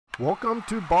Welcome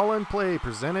to Ball and Play,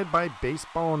 presented by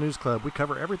Baseball News Club. We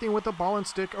cover everything with a ball and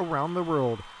stick around the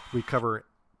world. We cover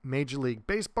Major League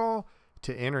Baseball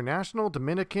to international,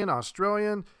 Dominican,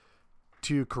 Australian,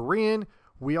 to Korean.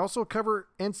 We also cover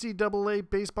NCAA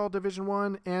Baseball Division I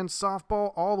and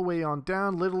softball all the way on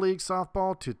down, Little League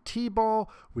softball to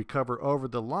T-ball. We cover over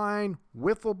the line,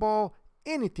 wiffle ball,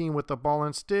 anything with a ball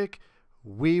and stick.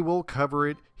 We will cover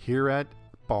it here at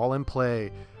Ball and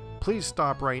Play. Please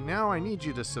stop right now. I need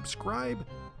you to subscribe.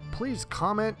 Please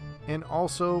comment and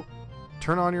also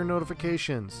turn on your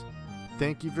notifications.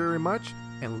 Thank you very much,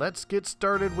 and let's get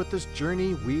started with this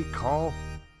journey we call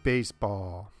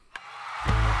baseball.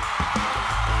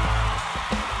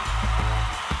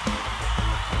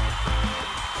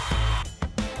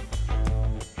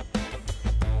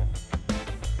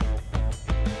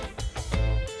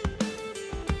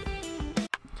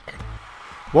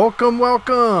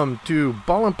 Welcome to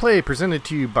Ball and Play, presented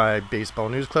to you by Baseball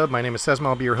News Club. My name is Sesma.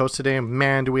 I'll be your host today. And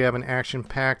man, do we have an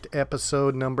action-packed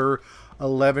episode number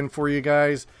 11 for you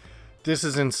guys. This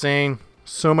is insane.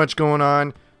 So much going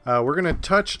on. We're going to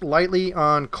touch lightly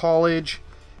on college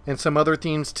and some other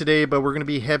themes today, but we're going to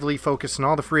be heavily focused on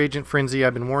all the free agent frenzy.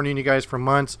 I've been warning you guys for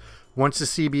months. Once the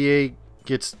CBA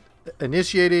gets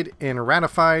initiated and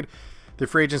ratified, the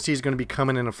free agency is going to be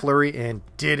coming in a flurry, and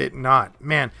did it not.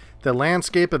 Man, the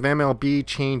landscape of MLB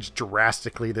changed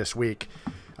drastically this week.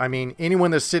 I mean, anyone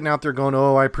that's sitting out there going,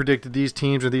 oh, I predicted these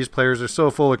teams or these players are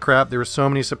so full of crap. There were so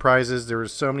many surprises. There were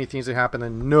so many things that happened that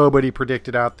nobody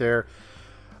predicted out there.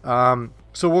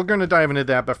 So we're going to dive into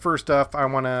that. But first off, I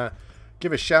want to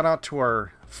give a shout out to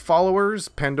our followers,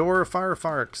 Pandora,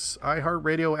 Firefox,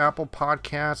 iHeartRadio, Apple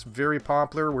Podcasts, very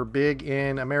popular. We're big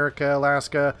in America,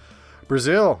 Alaska,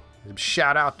 Brazil.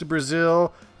 Shout out to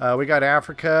Brazil. We got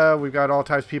Africa. We've got all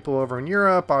types of people over in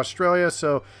Europe, Australia.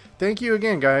 So thank you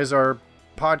again, guys. Our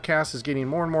podcast is getting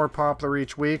more and more popular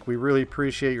each week. We really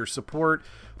appreciate your support.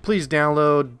 Please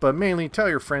download, but mainly tell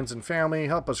your friends and family.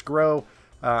 Help us grow.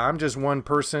 I'm just one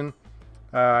person.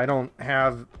 I don't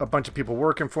have a bunch of people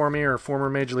working for me or former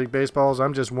Major League Baseballs.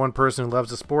 I'm just one person who loves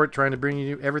the sport, trying to bring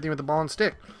you everything with the ball and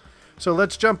stick. So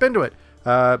let's jump into it.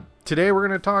 Today we're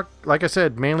going to talk, like I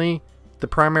said, mainly the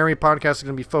primary podcast is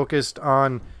going to be focused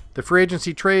on the free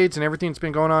agency trades and everything that's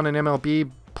been going on in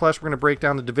MLB. Plus, we're going to break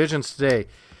down the divisions today.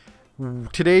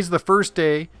 Today's the first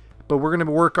day, but we're going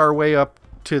to work our way up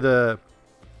to the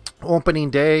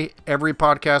opening day. Every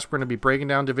podcast, we're going to be breaking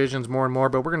down divisions more and more,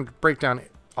 but we're going to break down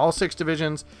all 6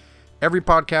 divisions, every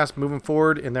podcast moving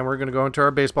forward, and then we're going to go into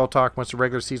our baseball talk once the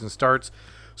regular season starts.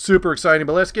 Super exciting,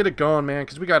 but let's get it going, man,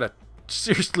 because we got to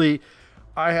seriously...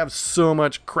 I have so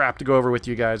much crap to go over with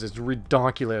you guys. It's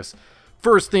ridiculous.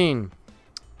 First thing,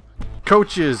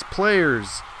 coaches,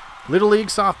 players, Little League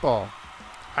softball.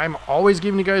 I'm always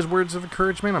giving you guys words of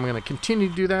encouragement. I'm going to continue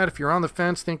to do that. If you're on the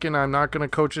fence thinking I'm not going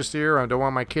to coach this year, I don't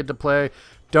want my kid to play,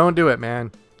 don't do it,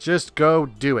 man. Just go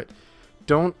do it.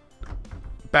 Don't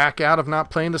back out of not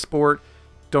playing the sport.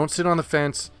 Don't sit on the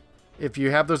fence. If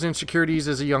you have those insecurities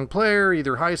as a young player,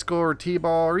 either high school or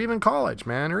T-ball or even college,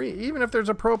 man, or even if there's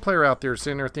a pro player out there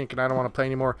sitting there thinking, I don't want to play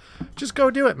anymore, just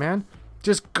go do it, man.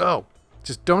 Just go.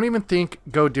 Just don't even think,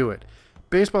 go do it.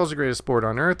 Baseball is the greatest sport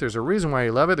on earth. There's a reason why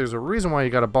you love it. There's a reason why you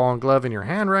got a ball and glove in your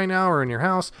hand right now or in your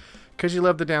house, because you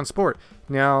love the damn sport.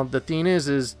 Now, the thing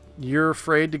is you're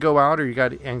afraid to go out, or you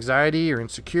got anxiety or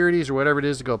insecurities or whatever it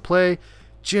is to go play,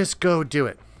 just go do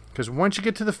it. Because once you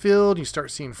get to the field, you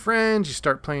start seeing friends, you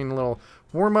start playing a little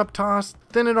warm-up toss,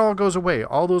 then it all goes away.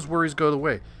 All those worries go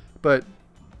away. But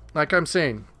like I'm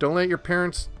saying, don't let your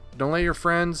parents, don't let your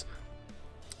friends,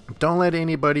 don't let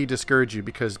anybody discourage you,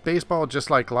 because baseball, just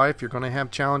like life, you're going to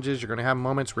have challenges. You're going to have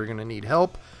moments where you're going to need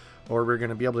help, or we're going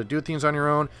to be able to do things on your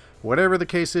own. Whatever the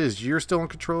case is, you're still in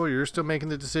control. You're still making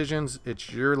the decisions.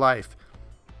 It's your life.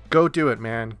 Go do it,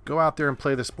 man. Go out there and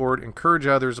play the sport. Encourage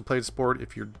others to play the sport.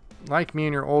 If you're like me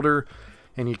and you're older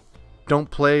and you don't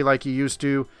play like you used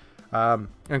to,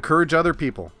 encourage other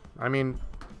people. I mean,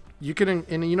 you can,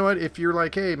 and you know what, if you're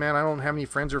like, hey man, I don't have any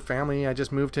friends or family, I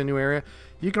just moved to a new area,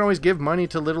 you can always give money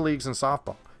to Little Leagues and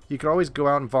softball. You can always go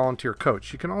out and volunteer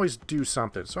coach. You can always do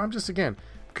something. So I'm just, again,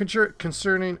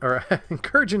 encouraging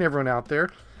everyone out there.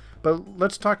 But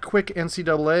let's talk quick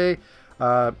NCAA.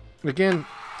 Again,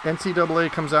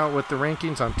 NCAA comes out with the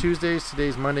rankings on Tuesdays.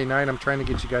 Today's Monday night. I'm trying to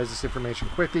get you guys this information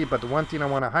quickly, but the one thing I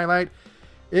want to highlight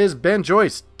is Ben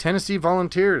Joyce, Tennessee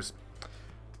Volunteers.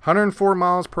 104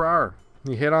 miles per hour.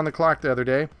 He hit on the clock the other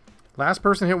day. Last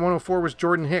person hit 104 was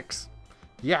Jordan Hicks.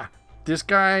 Yeah, this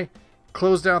guy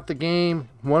closed out the game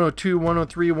 102,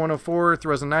 103, 104,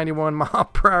 throws a 91 mile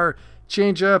per hour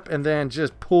change up, and then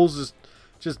just pulls his,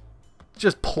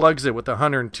 just plugs it with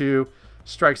 102.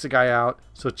 strikes the guy out.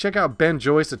 So check out Ben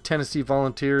Joyce of Tennessee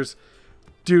Volunteers.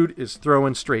 Dude is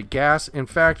throwing straight gas. In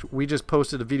fact, we just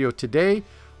posted a video today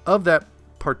of that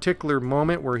particular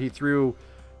moment where he threw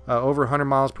over 100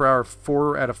 miles per hour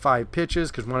 4 out of 5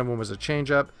 pitches, because one of them was a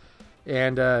changeup.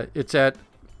 And it's at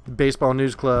Baseball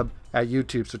News Club at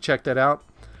YouTube, so check that out.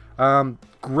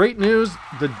 Great news,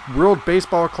 the World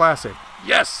Baseball Classic.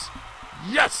 Yes!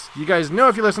 Yes! You guys know,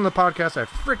 if you listen to the podcast, I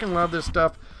freaking love this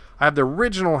stuff. I have the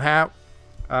original hat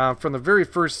from the very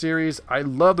first series. I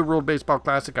love the World Baseball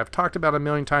Classic. I've talked about it a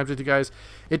million times with you guys.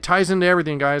 It ties into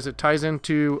everything, guys. It ties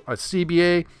into a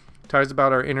CBA, ties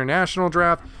about our international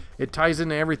draft. It ties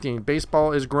into everything.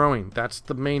 Baseball is growing. That's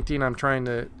the main thing I'm trying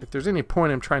to, if there's any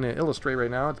point I'm trying to illustrate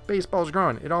right now, it's baseball is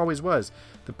growing. It always was.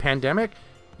 The pandemic,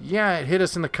 yeah, it hit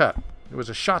us in the cup. It was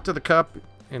a shot to the cup,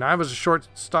 and I was a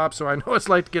shortstop, so I know it's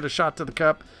like to get a shot to the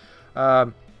cup.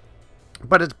 But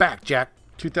it's back, Jack.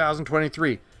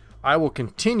 2023. I will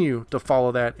continue to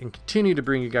follow that and continue to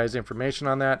bring you guys information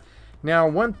on that. Now,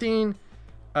 one thing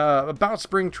about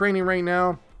spring training right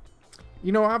now,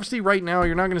 you know, obviously right now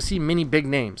you're not going to see many big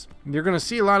names. You're going to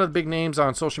see a lot of big names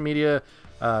on social media,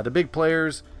 the big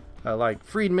players like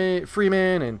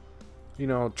Freeman and, you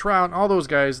know, Trout, all those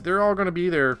guys. They're all going to be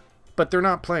there, but they're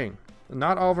not playing.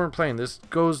 Not all of them are playing. This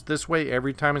goes this way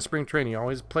every time in spring training. You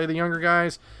always play the younger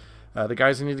guys, the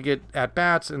guys that need to get at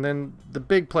bats, and then the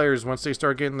big players, once they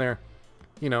start getting their,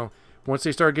 you know, once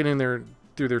they start getting their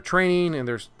through their training and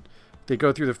they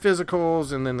go through the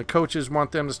physicals, and then the coaches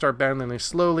want them to start batting, and they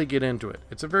slowly get into it.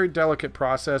 It's a very delicate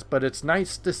process, but it's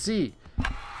nice to see.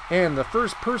 And the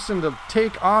first person to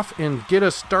take off and get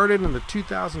us started in the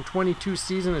 2022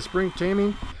 season of spring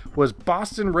training was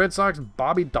Boston Red Sox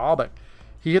Bobby Dalbec.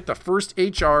 He hit the first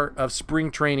HR of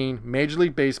spring training, Major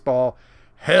League Baseball.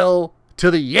 Hell to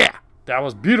the yeah. That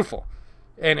was beautiful.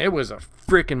 And it was a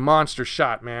freaking monster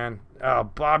shot, man.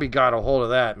 Bobby got a hold of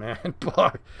that, man.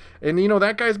 And, you know,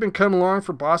 that guy's been coming along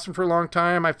for Boston for a long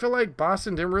time. I feel like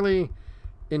Boston didn't really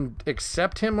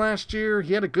accept him last year.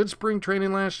 He had a good spring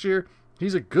training last year.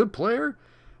 He's a good player.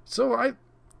 So,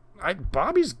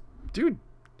 Bobby's, dude,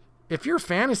 if you're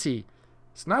fantasy,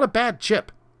 it's not a bad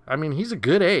chip. I mean, he's a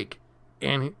good egg.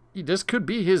 And this could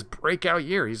be his breakout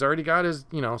year. He's already got his,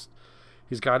 you know,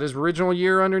 he's got his original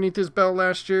year underneath his belt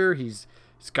last year. He's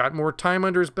got more time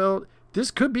under his belt.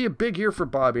 This could be a big year for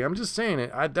Bobby. I'm just saying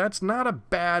it. That's not a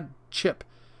bad chip.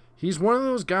 He's one of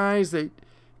those guys that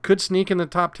could sneak in the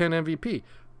top 10 MVP.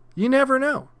 You never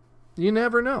know. You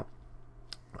never know.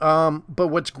 But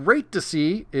what's great to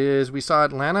see is we saw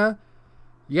Atlanta.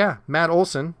 Yeah, Matt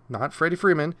Olson, not Freddie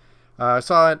Freeman.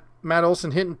 Saw Matt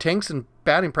Olson hitting tanks in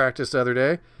batting practice the other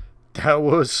day. That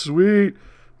was sweet.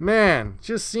 Man,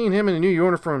 just seeing him in a new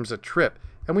uniform is a trip.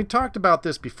 And we talked about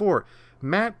this before.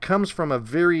 Matt comes from a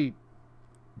very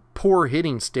poor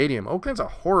hitting stadium. Oakland's a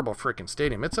horrible freaking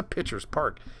stadium. It's a pitcher's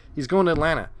park. He's going to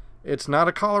Atlanta. It's not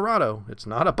a Colorado. It's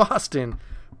not a Boston.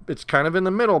 It's kind of in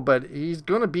the middle, but he's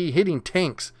going to be hitting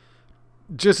tanks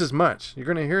just as much. You're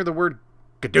going to hear the word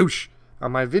gadoosh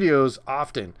on my videos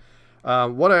often.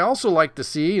 What I also like to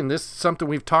see, and this is something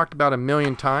we've talked about a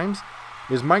million times,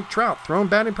 is Mike Trout throwing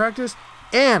batting practice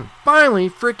and finally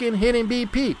freaking hitting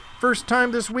BP. First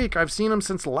time this week. I've seen him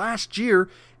since last year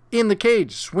in the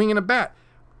cage swinging a bat.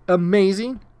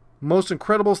 Amazing. Most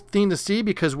incredible thing to see,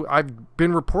 because I've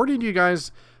been reporting to you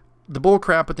guys the bull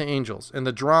crap with the Angels and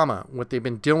the drama, what they've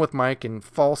been dealing with Mike and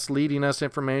false leading us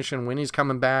information when he's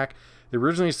coming back. They're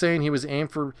originally saying he was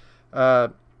aimed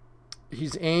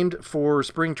for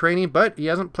spring training, but he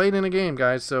hasn't played in a game,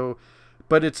 guys. So,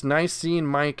 but it's nice seeing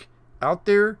Mike out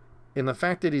there, and the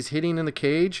fact that he's hitting in the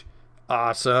cage,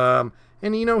 awesome.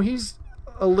 And you know, he's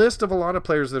a list of a lot of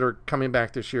players that are coming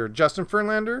back this year. Justin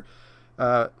Verlander,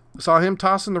 saw him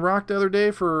tossing the rock the other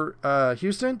day for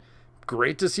Houston.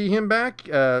 Great to see him back.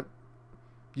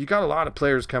 You got a lot of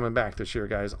players coming back this year,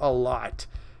 guys. A lot.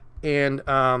 And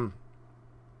I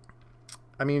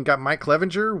mean, got Mike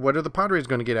Clevenger. What are the Padres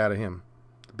going to get out of him?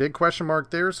 Big question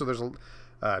mark there. So there's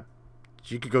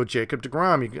you could go Jacob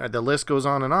deGrom. The list goes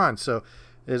on and on. So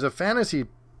as a fantasy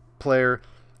player,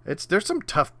 there's some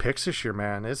tough picks this year,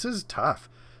 man. This is tough.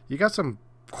 You got some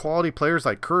quality players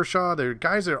like Kershaw. They're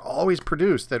guys that are always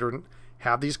produced that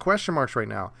have these question marks right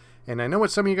now. And I know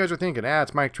what some of you guys are thinking.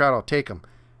 It's Mike Trout. I'll take him.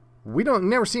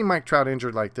 Never seen Mike Trout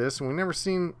injured like this, and we never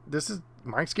seen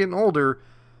Mike's getting older.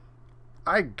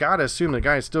 I gotta assume the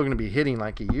guy's still going to be hitting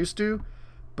like he used to,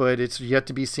 but it's yet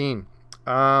to be seen.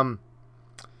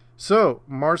 So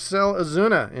Marcell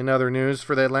Ozuna in other news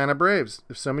for the Atlanta Braves.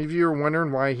 If some of you are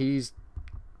wondering why he's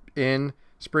in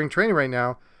spring training right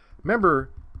now, remember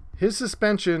his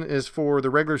suspension is for the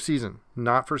regular season,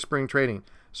 not for spring training.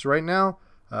 So right now,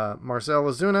 Marcell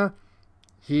Ozuna,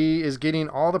 he is getting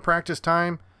all the practice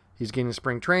time. He's getting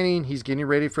spring training. He's getting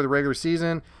ready for the regular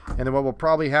season. And then what will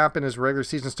probably happen is regular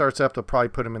season starts up, they'll probably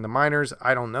put him in the minors.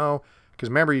 I don't know. Because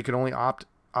remember, you can only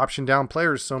option down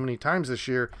players so many times this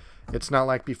year. It's not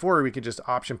like before we could just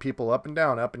option people up and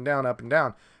down, up and down, up and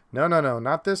down. No,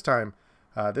 not this time.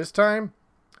 This time,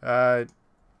 I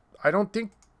don't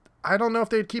know if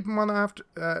they'd keep him on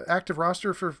the active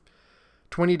roster for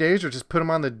 20 days or just put him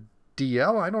on the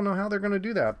DL. I don't know how they're going to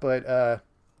do that. But,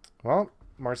 well,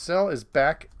 Marcell is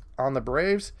back on the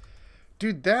Braves.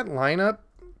 Dude, that lineup,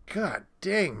 god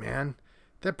dang, man.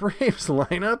 That Braves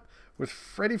lineup with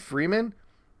Freddie Freeman,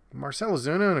 Marcell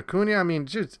Ozuna, and Acuna. I mean,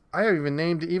 just, I haven't even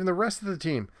named even the rest of the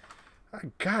team.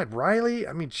 God, Riley.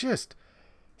 I mean, just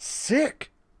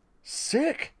sick. It's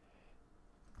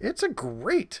a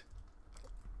great,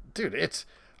 dude.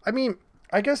 I mean,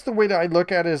 I guess the way that I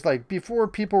look at it is like before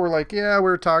people were like, yeah, we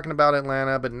were talking about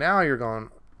Atlanta, but now you're going,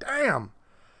 damn,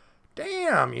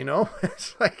 you know,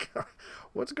 it's like,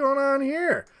 what's going on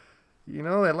here? You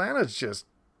know, Atlanta's just,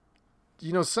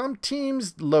 you know, some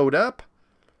teams load up,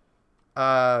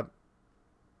 but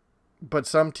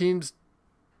some teams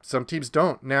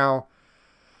don't. Now,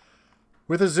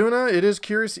 with Ozuna, it is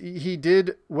curious. He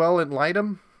did well at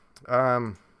Lightem.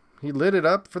 He lit it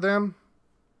up for them.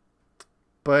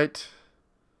 But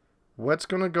what's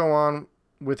going to go on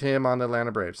with him on the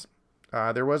Atlanta Braves?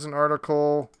 There was an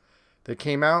article that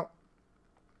came out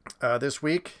this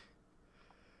week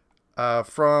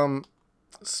from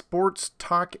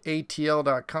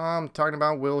sportstalkatl.com talking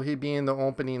about will he be in the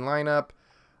opening lineup.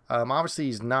 Obviously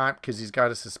he's not because he's got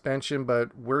a suspension,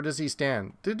 but where does he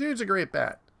stand? The dude's a great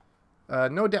bat.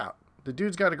 No doubt. The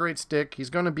dude's got a great stick. He's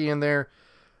going to be in there.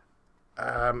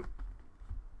 I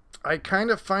kind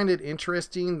of find it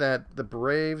interesting that the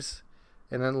Braves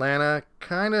and Atlanta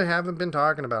kind of haven't been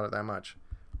talking about it that much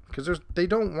because they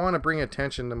don't want to bring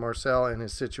attention to Marcell and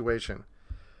his situation.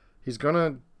 He's going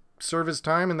to serve his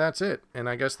time and that's it. And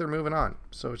I guess they're moving on.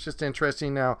 So it's just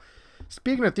interesting. Now,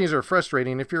 speaking of things that are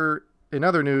frustrating, if you're in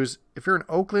other news, if you're an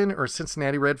Oakland or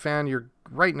Cincinnati Red fan, you're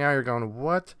going,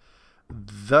 what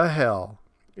the hell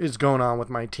is going on with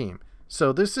my team?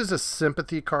 So this is a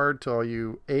sympathy card to all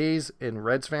you A's and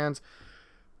Reds fans.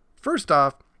 First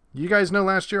off, you guys know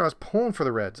last year I was pulling for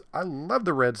the Reds. I love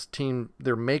the Reds team,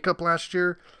 their makeup last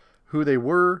year, who they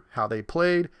were, how they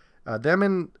played, them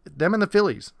and the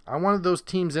Phillies. I wanted those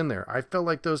teams in there. I felt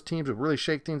like those teams would really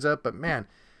shake things up. But man,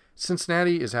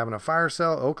 Cincinnati is having a fire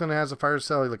sale. Oakland has a fire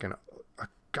sale. You're looking,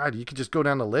 God, you could just go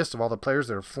down the list of all the players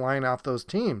that are flying off those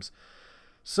teams.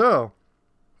 So,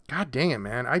 God dang it,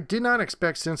 man. I did not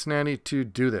expect Cincinnati to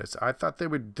do this. I thought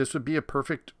this would be a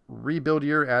perfect rebuild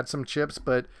year, add some chips,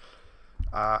 but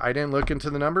I didn't look into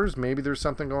the numbers. Maybe there's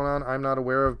something going on I'm not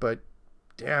aware of, but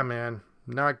damn, man,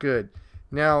 not good.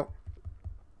 Now,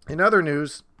 in other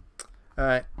news,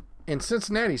 in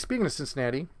Cincinnati, speaking of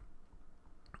Cincinnati,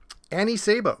 Annie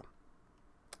Sabo.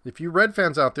 If you Red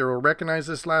fans out there will recognize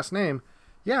this last name,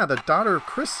 yeah, the daughter of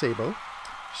Chris Sabo,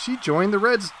 she joined the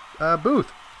Reds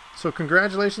booth. So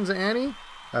congratulations to Annie.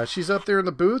 She's up there in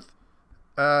the booth.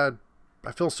 I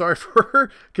feel sorry for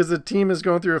her because the team is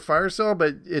going through a fire sale,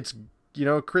 but it's, you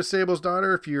know, Chris Sabo's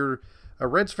daughter. If you're a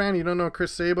Reds fan, you don't know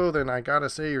Chris Sabo, then I got to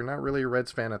say you're not really a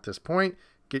Reds fan at this point.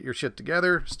 Get your shit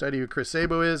together. Study who Chris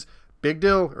Sabo is. Big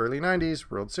deal. Early 90s,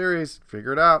 World Series.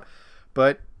 Figure it out.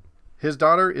 But his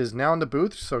daughter is now in the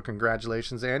booth, so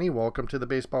congratulations, Annie. Welcome to the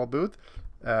baseball booth.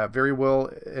 Very well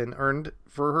and earned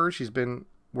for her. She's been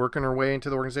working her way into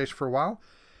the organization for a while.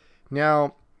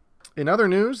 Now, in other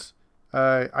news,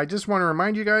 I just want to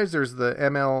remind you guys, there's the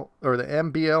ML or the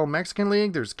MBL Mexican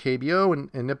League. There's KBO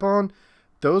and Nippon.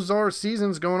 Those are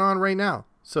seasons going on right now.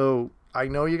 So I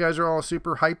know you guys are all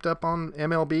super hyped up on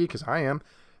MLB because I am.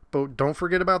 But don't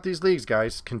forget about these leagues,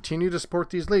 guys. Continue to support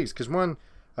these leagues because one,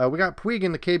 we got Puig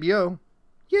in the KBO.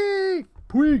 Yay,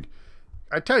 Puig.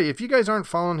 I tell you, if you guys aren't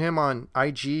following him on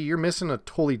IG, you're missing a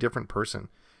totally different person.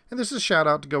 And this is a shout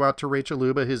out to go out to Rachel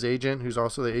Luba, his agent, who's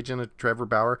also the agent of Trevor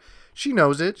Bauer. She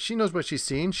knows it. She knows what she's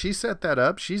seen. She set that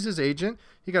up. She's his agent.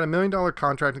 He got $1 million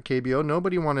contract in KBO.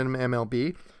 Nobody wanted him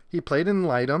MLB. He played in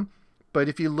Lightem. But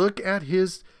if you look at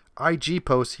his IG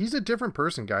posts, he's a different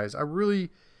person, guys. I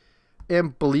really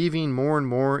am believing more and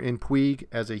more in Puig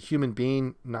as a human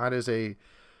being, not as a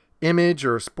image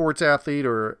or a sports athlete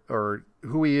or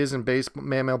who he is in baseball,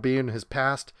 MLB in his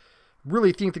past.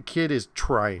 Really think the kid is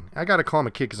trying. I got to call him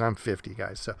a kid because I'm 50,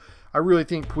 guys. So I really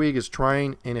think Puig is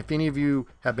trying. And if any of you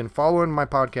have been following my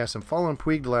podcast and following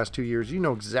Puig the last 2 years, you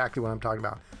know exactly what I'm talking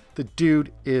about. The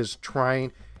dude is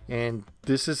trying. And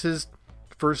this is his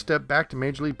first step back to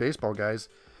Major League Baseball, guys.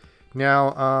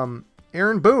 Now,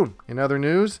 Aaron Boone, in other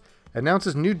news,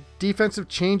 announces new defensive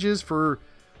changes for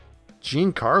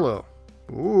Giancarlo.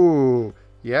 Ooh,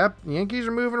 yep, Yankees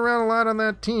are moving around a lot on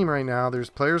that team right now. There's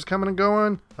players coming and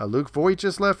going. Luke Voigt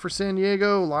just left for San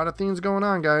Diego. A lot of things going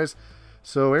on, guys.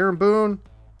 So Aaron Boone,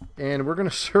 and we're going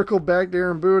to circle back to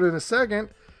Aaron Boone in a second.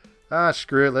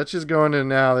 Screw it. Let's just go into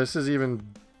now. This is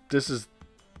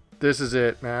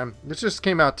it, man. This just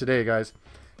came out today, guys.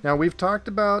 Now, we've talked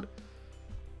about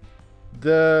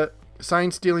the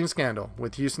sign stealing scandal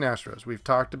with Houston Astros. We've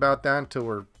talked about that until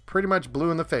we're pretty much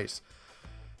blue in the face.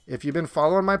 If you've been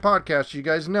following my podcast, you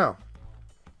guys know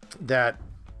that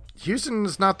Houston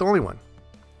is not the only one.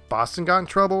 Boston got in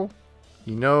trouble.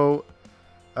 You know,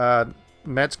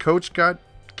 Mets coach got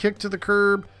kicked to the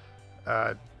curb.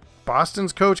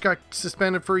 Boston's coach got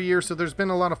suspended for a year, so there's been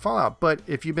a lot of fallout. But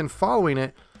if you've been following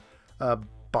it,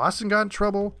 Boston got in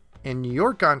trouble and New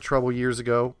York got in trouble years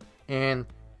ago. And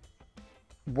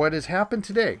what has happened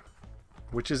today,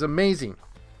 which is amazing,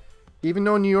 even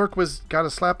though New York got a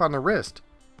slap on the wrist,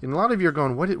 and a lot of you are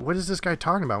going, what is this guy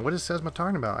talking about? What is Sesma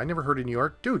talking about? I never heard of New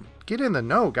York. Dude, get in the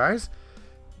know, guys.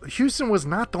 Houston was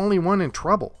not the only one in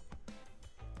trouble.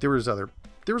 There was a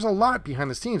lot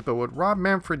behind the scenes, but what Rob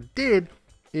Manfred did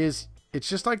is, it's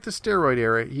just like the steroid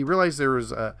era. He realized there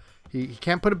was he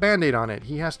can't put a Band-Aid on it.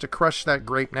 He has to crush that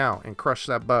grape now and crush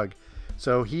that bug.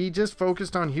 So he just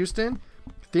focused on Houston,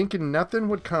 thinking nothing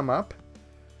would come up.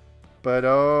 But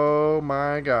oh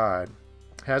my God,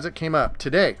 has it came up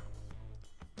today?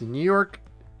 The New York,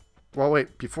 well,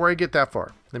 wait, before I get that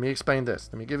far, let me explain this.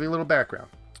 Let me give you a little background.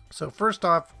 So first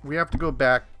off, we have to go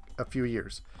back a few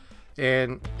years.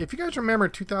 And if you guys remember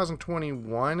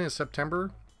 2021 in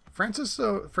September,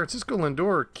 Francisco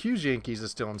Lindor accused Yankees of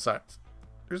stealing signs.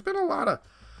 There's been a lot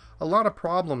of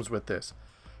problems with this.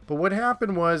 But what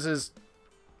happened was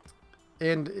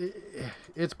and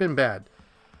it's been bad.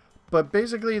 But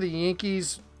basically the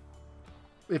Yankees,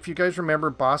 if you guys remember,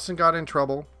 Boston got in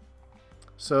trouble.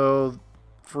 So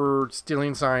for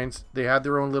stealing signs, they had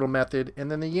their own little method. And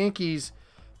then the Yankees,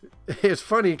 it's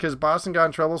funny because Boston got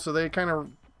in trouble, so they kind of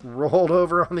rolled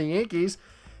over on the Yankees.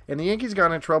 And the Yankees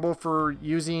got in trouble for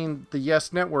using the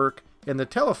Yes Network and the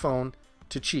telephone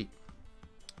to cheat.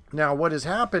 Now, what has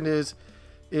happened is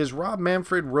Rob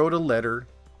Manfred wrote a letter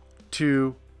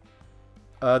to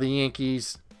the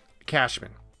Yankees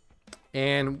Cashman.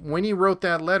 And when he wrote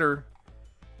that letter,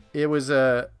 it was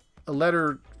a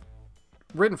letter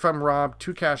written from Rob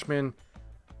to Cashman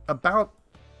about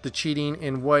the cheating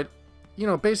and what,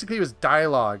 basically it was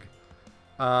dialogue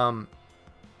of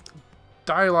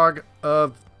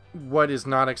what is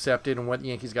not accepted and what the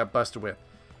Yankees got busted with.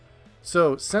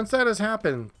 So since that has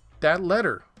happened, that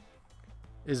letter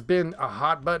has been a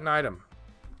hot button item.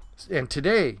 And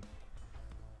today,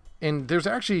 and there's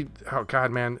actually, oh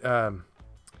God, man,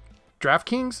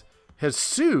 DraftKings has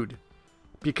sued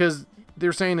because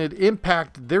they're saying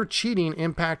their cheating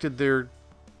impacted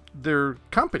their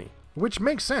company, which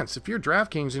makes sense. If you're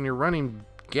DraftKings and you're running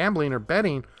gambling or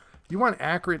betting, you want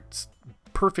accurate,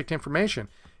 perfect information.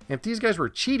 And if these guys were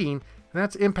cheating,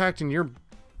 that's impacting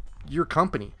your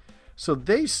company. So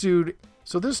they sued.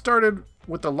 So this started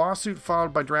with the lawsuit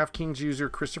filed by DraftKings user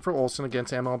Christopher Olson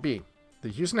against MLB, the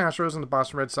Houston Astros, and the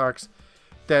Boston Red Sox,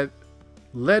 that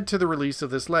led to the release of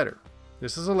this letter.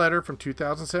 This is a letter from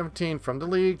 2017 from the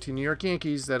league to New York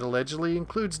Yankees that allegedly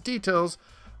includes details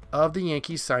of the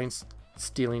Yankees sign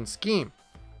stealing scheme.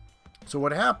 So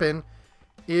what happened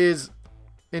is,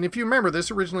 and if you remember, this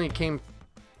originally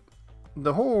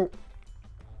the whole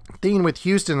thing with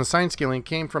Houston, the sign stealing,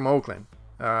 came from Oakland.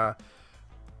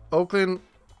 Oakland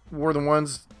were the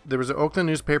ones, there was an Oakland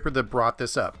newspaper that brought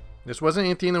this up. This wasn't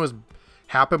anything that was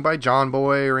happened by John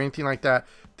Boy or anything like that.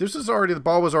 The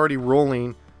ball was already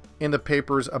rolling in the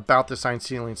papers about the sign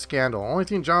stealing scandal. Only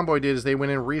thing John Boy did is they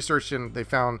went in and researched and they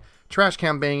found trash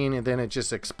can banging, and then it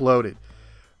just exploded.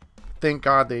 Thank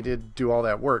God they did do all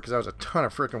that work, because that was a ton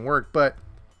of freaking work. But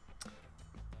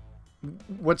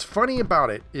what's funny about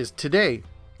it is today,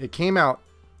 it came out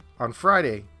on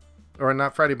Friday, or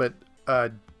not Friday, but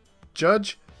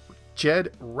Judge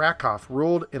Jed Rakoff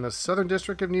ruled in the Southern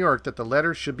District of New York that the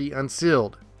letter should be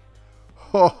unsealed.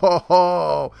 Ho, ho,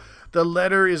 ho. The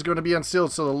letter is going to be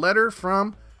unsealed. So the letter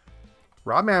from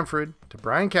Rob Manfred to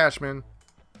Brian Cashman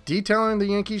detailing the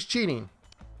Yankees cheating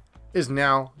is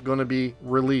now going to be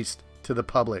released to the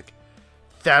public.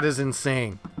 That is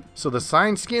insane. So the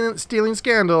sign stealing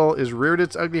scandal is reared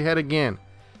its ugly head again.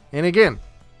 And again,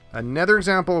 another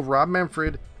example of Rob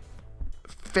Manfred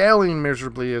failing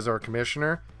miserably as our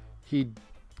commissioner. He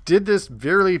did this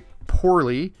very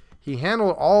poorly. He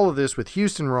handled all of this with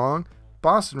Houston wrong,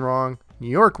 Boston wrong, New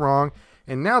York wrong,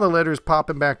 And now the letter's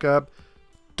popping back up.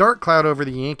 Dark cloud over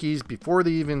the Yankees before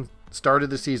they even started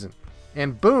the season.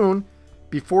 And Boone,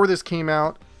 before this came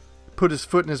out, put his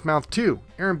foot in his mouth too.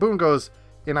 Aaron Boone goes,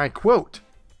 and I quote,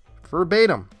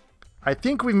 verbatim, I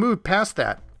think we moved past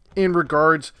that in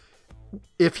regards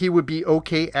if he would be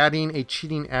okay adding a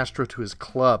cheating Astro to his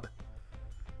club.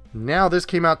 Now this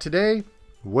came out today.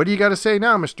 What do you got to say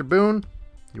now, Mr. Boone?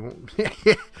 You won't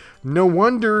No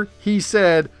wonder he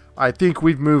said, I think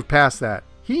we've moved past that.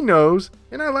 He knows,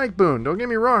 and I like Boone, don't get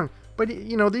me wrong. But,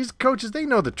 you know, these coaches, they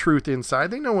know the truth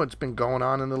inside. They know what's been going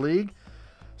on in the league.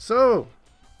 So,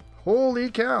 holy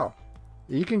cow.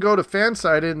 You can go to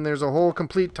Fansided, and there's a whole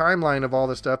complete timeline of all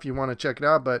the stuff you want to check it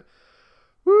out. But,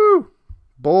 woo,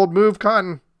 bold move,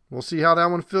 Cotton. We'll see how that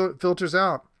one filters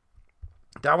out.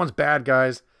 That one's bad,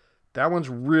 guys. That one's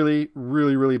really,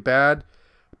 really, really bad.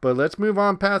 But let's move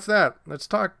on past that. Let's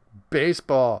talk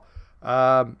baseball.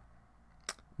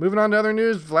 Moving on to other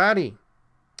news, Vladdy,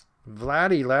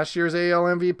 last year's AL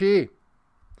MVP.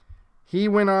 He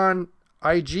went on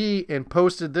IG and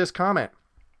posted this comment.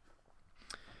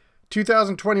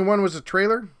 2021 was a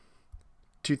trailer.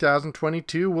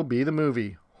 2022 will be the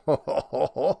movie. Look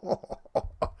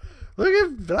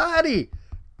at Vladdy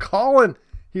calling.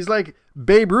 He's like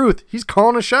Babe Ruth. He's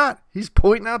calling a shot. He's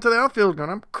pointing out to the outfield going,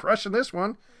 I'm crushing this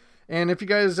one. And if you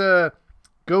guys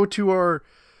go to our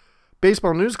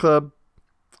Baseball News Club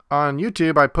on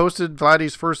YouTube, I posted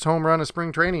Vladdy's first home run of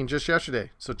spring training just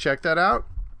yesterday. So check that out.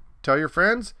 Tell your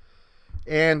friends.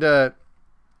 And yeah,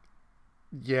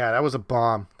 that was a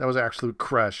bomb. That was an absolute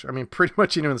crush. I mean, pretty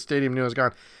much anyone in the stadium knew it was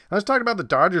gone. Now, let's talk about the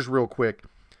Dodgers real quick.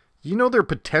 You know their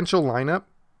potential lineup?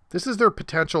 This is their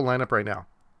potential lineup right now.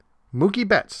 Mookie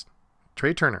Betts,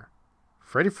 Trey Turner,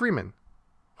 Freddie Freeman.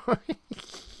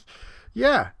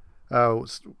 Yeah.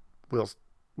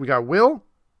 We got Will,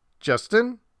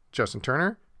 Justin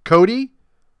Turner, Cody,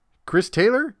 Chris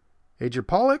Taylor, AJ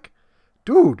Pollock.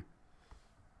 Dude.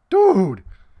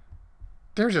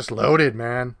 They're just loaded,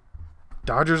 man.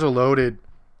 Dodgers are loaded.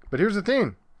 But here's the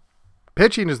thing.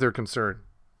 Pitching is their concern,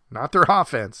 not their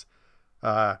offense.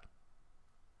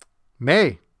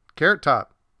 May, Carrot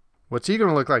Top. What's he going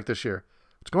to look like this year?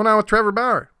 What's going on with Trevor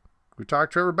Bauer? We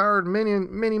talked Trevor Bauer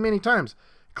many times.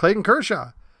 Clayton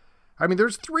Kershaw. I mean,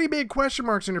 there's 3 big question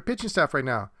marks in your pitching staff right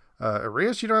now.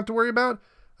 Arias, you don't have to worry about.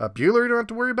 Buehler, you don't have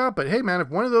to worry about. But hey, man, if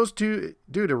one of those two,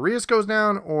 dude, Arias goes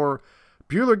down or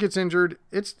Buehler gets injured,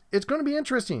 it's going to be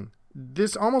interesting.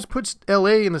 This almost puts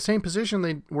LA in the same position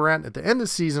they were at the end of the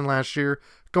season last year,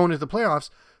 going into the playoffs,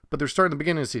 but they're starting the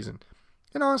beginning of the season.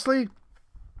 And honestly,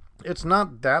 it's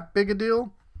not that big a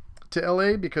deal to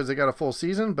LA because they got a full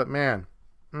season, but man,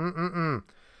 In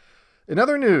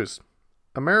other news,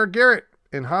 Amara Garrett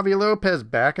and Javi Lopez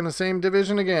back in the same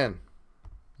division again.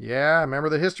 Yeah, remember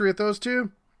the history of those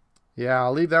two? Yeah,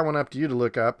 I'll leave that one up to you to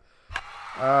look up.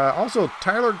 Also,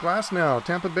 Tyler Glasnow,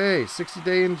 Tampa Bay,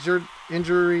 60-day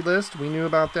injury list. We knew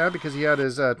about that because he had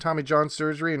his Tommy John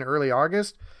surgery in early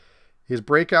August. His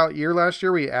breakout year last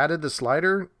year, we added the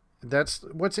slider. That's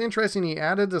what's interesting. He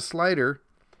added the slider,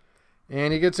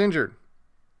 and he gets injured.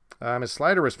 His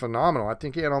slider was phenomenal. I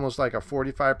think he had almost like a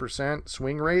 45%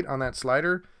 swing rate on that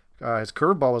slider. His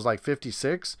curveball was like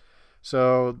 56.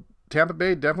 So Tampa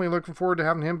Bay definitely looking forward to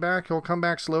having him back. He'll come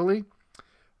back slowly.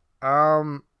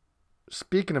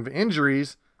 Speaking of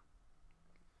injuries,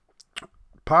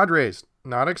 Padres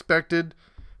not expected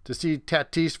to see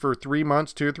Tatis for 3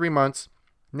 months, 2 or 3 months.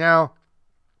 Now,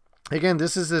 again,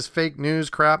 this is this fake news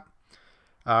crap.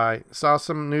 I saw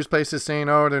some news places saying,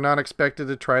 oh, they're not expected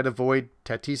to try to void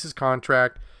Tatis's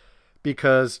contract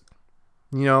because,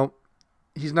 you know,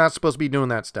 he's not supposed to be doing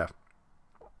that stuff.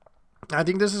 I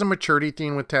think this is a maturity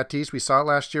thing with Tatis. We saw it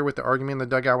last year with the argument in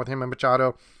the dugout with him and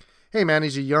Machado. Hey, man,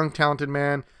 he's a young, talented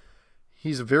man.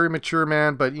 He's a very mature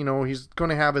man, but, you know, he's going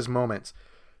to have his moments.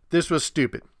 This was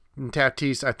stupid. And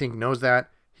Tatis, I think, knows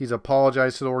that. He's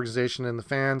apologized to the organization and the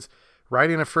fans.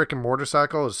 Riding a freaking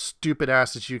motorcycle is stupid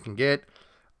ass that you can get.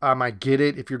 I get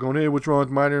it. If you're going, hey, what's wrong with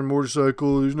riding a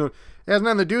motorcycle? It has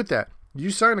nothing to do with that.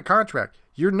 You signed a contract.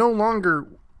 You're no longer,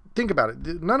 think about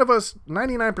it. None of us,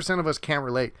 99% of us can't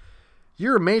relate.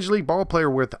 You're a major league ball player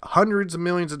worth hundreds of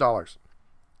millions of dollars.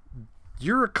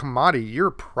 You're a commodity. You're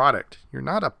a product. You're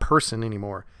not a person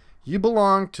anymore. You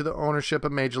belong to the ownership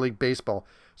of Major League Baseball.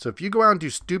 So if you go out and do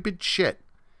stupid shit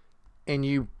and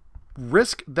you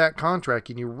risk that contract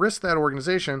and you risk that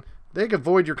organization, they could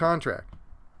void your contract.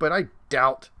 But I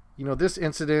doubt, you know, this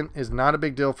incident is not a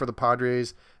big deal for the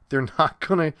Padres. They're not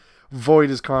going to void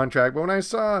his contract. But when I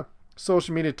saw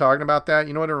social media talking about that,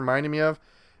 you know what it reminded me of?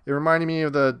 It reminded me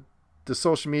of the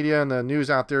social media and the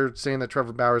news out there saying that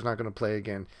Trevor Bauer is not going to play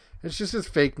again. It's just this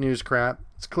fake news crap.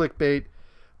 It's clickbait.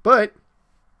 But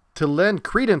to lend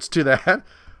credence to that,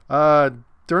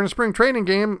 during a spring training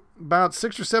game, about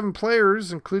 6 or 7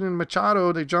 players, including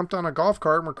Machado, they jumped on a golf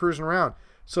cart and were cruising around.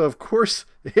 So, of course,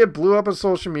 it blew up on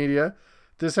social media.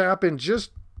 This happened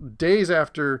just days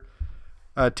after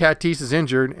Tatis is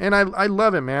injured. And I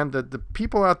love it, man. The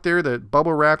people out there that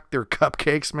bubble wrap their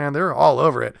cupcakes, man, they're all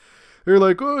over it. They're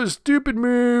like, oh, stupid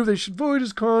move. They should void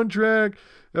his contract.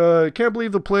 Can't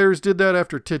believe the players did that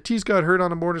after Tatis got hurt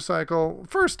on a motorcycle.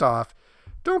 First off,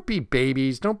 don't be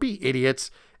babies. Don't be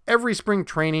idiots. Every spring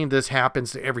training, this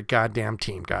happens to every goddamn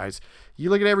team, guys. You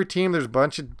look at every team, there's a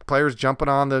bunch of players jumping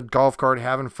on the golf cart,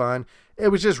 having fun. It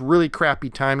was just really crappy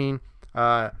timing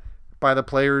by the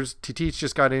players. Tatis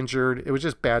just got injured. It was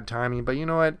just bad timing. But you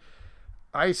know what?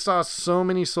 I saw so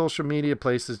many social media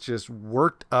places just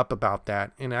worked up about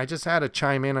that. And I just had to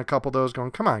chime in a couple of those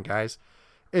going, come on, guys.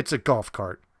 It's a golf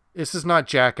cart. This is not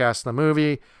Jackass the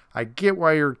movie. I get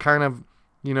why you're kind of,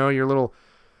 you know, your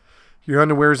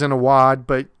underwear's in a wad,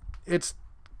 but it's,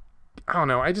 I don't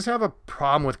know. I just have a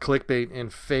problem with clickbait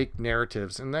and fake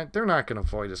narratives, and that they're not going to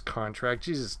void his contract.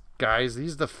 Jesus, guys,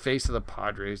 he's the face of the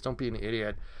Padres. Don't be an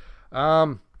idiot.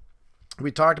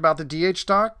 We talked about the DH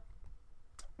stock.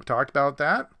 We talked about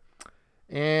that.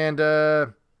 And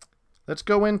let's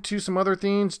go into some other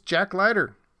things. Jack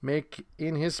Leiter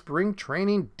in his spring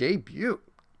training debut.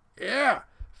 Yeah,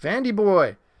 Vandy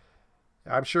boy.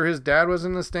 I'm sure his dad was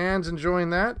in the stands enjoying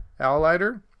that. Al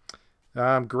Leiter.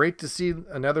 Great to see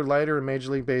another Leiter in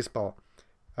Major League Baseball.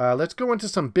 Let's go into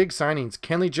some big signings.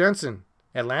 Kenley Jensen,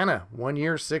 Atlanta, 1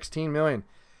 year, $16 million.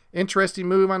 Interesting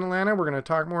move on Atlanta. We're going to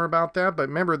talk more about that. But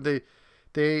remember,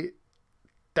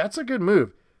 that's a good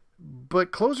move.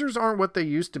 But closers aren't what they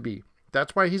used to be.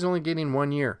 That's why he's only getting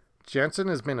 1 year. Jensen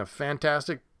has been a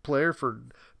fantastic player for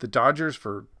the Dodgers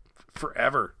for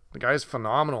forever. The guy's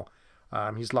phenomenal.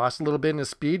 He's lost a little bit in his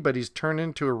speed, but he's turned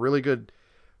into a really good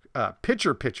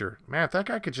pitcher. Man, if that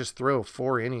guy could just throw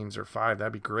 4 innings or 5,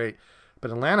 that'd be great.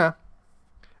 But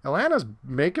Atlanta's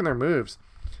making their moves.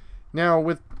 Now,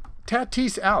 with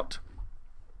Tatis out,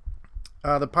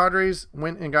 the Padres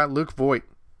went and got Luke Voit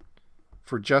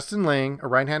for Justin Lang, a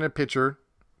right-handed pitcher.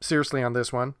 Seriously on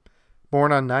this one.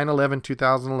 Born on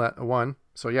 9/11/2001.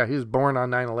 So, yeah, he was born on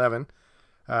 9/11.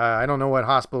 I don't know what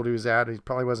hospital he was at. He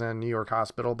probably wasn't in a New York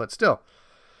hospital, but still.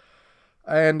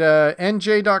 And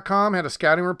NJ.com had a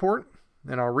scouting report,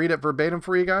 and I'll read it verbatim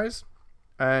for you guys.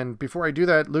 And before I do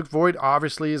that, Luke Voit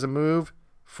obviously is a move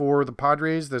for the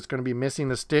Padres that's going to be missing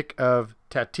the stick of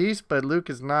Tatis, but Luke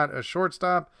is not a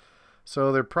shortstop,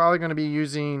 so they're probably going to be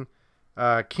using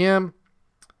Kim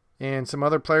and some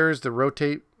other players to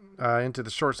rotate into the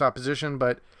shortstop position,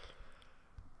 but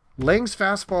Lang's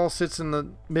fastball sits in the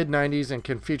mid-90s and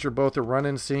can feature both a run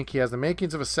and sink. He has the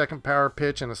makings of a second power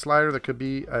pitch and a slider that could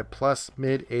be a plus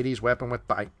mid-80s weapon with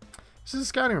bite. This is a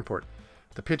scouting report.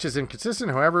 The pitch is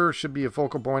inconsistent, however, should be a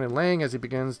focal point in Lang as he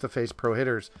begins to face pro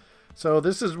hitters. So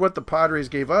this is what the Padres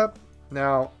gave up.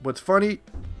 Now, what's funny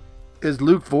is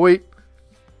Luke Voit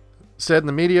said in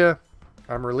the media,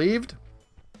 I'm relieved.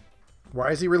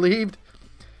 Why is he relieved?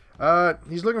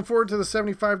 He's looking forward to the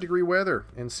 75-degree weather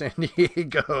in San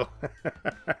Diego.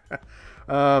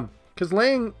 Because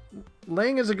Lang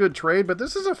is a good trade, but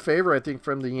this is a favor, I think,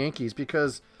 from the Yankees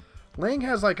because Lang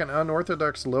has like an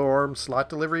unorthodox low-arm slot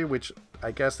delivery, which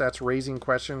I guess that's raising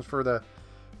questions for the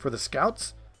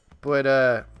scouts.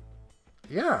 But,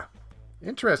 yeah,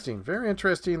 interesting. Very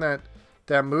interesting that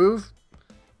move.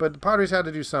 But the Padres had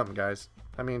to do something, guys.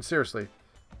 I mean, seriously.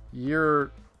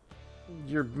 Your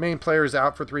main player is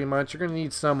out for 3 months. You're going to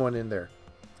need someone in there.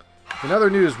 In other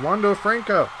news, Wander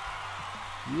Franco.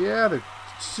 Yeah, the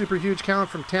super huge count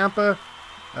from Tampa.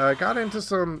 Got into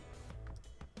some,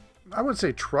 I wouldn't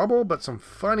say trouble, but some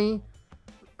funny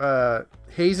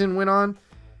hazing went on.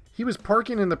 He was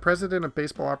parking in the president of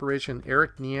baseball operation,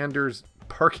 Eric Neander's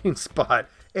parking spot,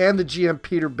 and the GM,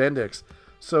 Peter Bendix.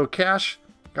 So Cash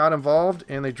got involved,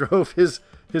 and they drove his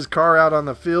car out on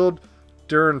the field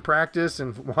during practice,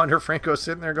 and Wander Franco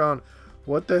sitting there going,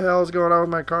 what the hell is going on with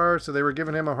my car? So they were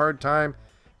giving him a hard time,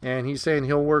 and he's saying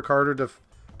he'll work harder to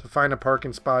find a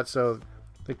parking spot. So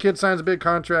the kid signs a big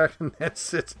contract and then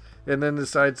sits and then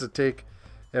decides to take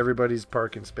everybody's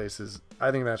parking spaces.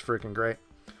 I think that's freaking great.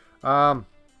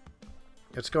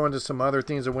 Let's go into some other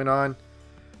things that went on.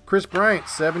 Chris Bryant,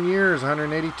 7 years,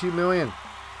 $182 million.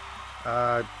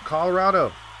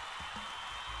 Colorado,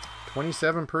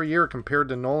 27 per year compared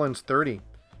to Nolan's 30.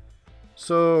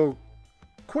 So,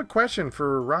 quick question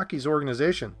for Rocky's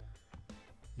organization.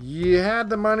 You had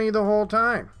the money the whole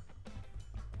time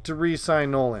to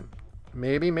re-sign Nolan.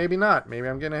 Maybe, maybe not. Maybe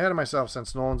I'm getting ahead of myself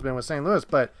since Nolan's been with St. Louis.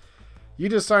 But You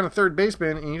just signed a third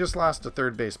baseman and you just lost a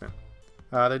third baseman.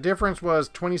 The difference was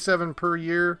 27 per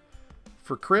year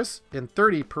for Chris and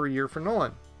 30 per year for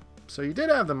Nolan. So you did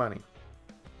have the money.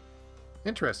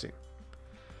 Interesting.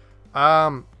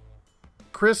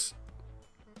 Chris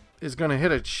is going to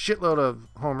hit a shitload of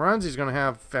home runs. He's going to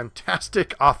have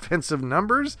fantastic offensive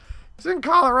numbers. He's in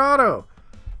Colorado.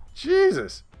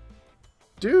 Jesus.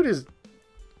 Dude,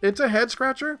 it's a head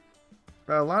scratcher.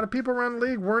 A lot of people around the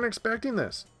league weren't expecting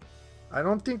this. I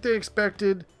don't think they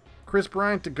expected Chris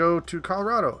Bryant to go to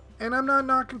Colorado. And I'm not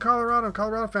knocking Colorado and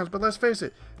Colorado fans, but let's face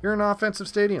it, you're in an offensive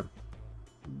stadium.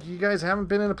 You guys haven't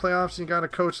been in the playoffs and you got a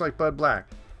coach like Bud Black.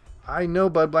 I know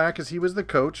Bud Black as he was the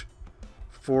coach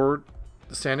for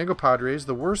the San Diego Padres,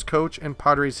 the worst coach in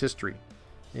Padres history.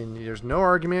 And there's no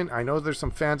argument. I know there's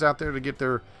some fans out there to get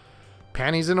their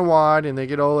panties in a wad and they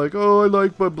get all like, oh, I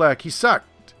like Bud Black. He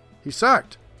sucked. He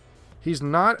sucked. He's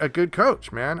not a good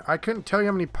coach, man. I couldn't tell you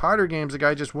how many Padre games the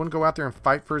guy just wouldn't go out there and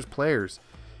fight for his players.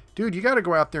 Dude, you got to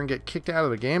go out there and get kicked out of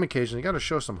the game occasionally. You got to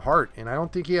show some heart. And I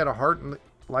don't think he had a heart.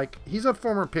 Like, he's a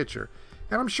former pitcher.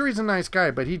 And I'm sure he's a nice guy,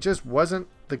 but he just wasn't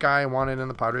the guy I wanted in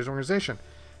the Padres organization.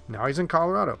 Now he's in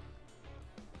Colorado.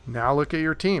 Now look at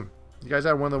your team. You guys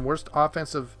had one of the worst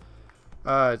offensive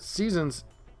seasons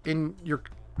in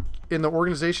the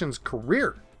organization's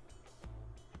career.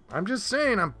 I'm just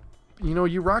saying,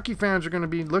 you Rocky fans are going to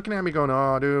be looking at me going,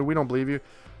 oh, dude, we don't believe you.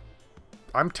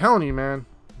 I'm telling you, man,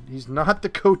 he's not the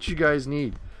coach you guys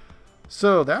need.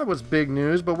 So that was big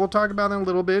news, but we'll talk about it in a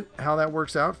little bit, how that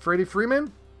works out. Freddie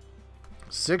Freeman,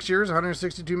 6 years,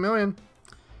 $162 million.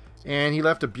 And he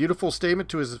left a beautiful statement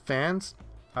to his fans.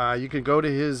 You can go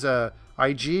to his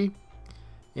IG,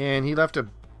 and he left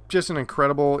just an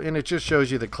incredible, and it just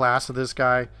shows you the class of this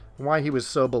guy, why he was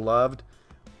so beloved.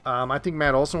 I think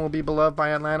Matt Olson will be beloved by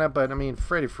Atlanta, but I mean,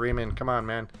 Freddie Freeman, come on,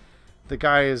 man. The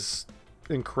guy is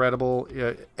incredible.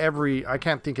 I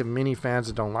can't think of many fans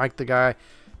that don't like the guy.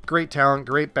 Great talent,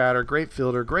 great batter, great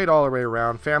fielder, great all the way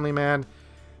around, family man.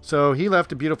 So he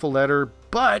left a beautiful letter,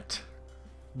 but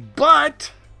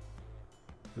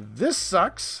this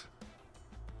sucks.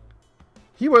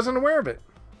 He wasn't aware of it.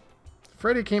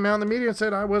 Freddie came out in the media and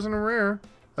said, I wasn't aware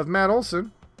of Matt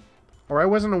Olson, or I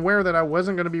wasn't aware that I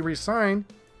wasn't going to be re-signed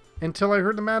until I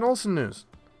heard the Matt Olson news.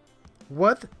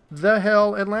 What the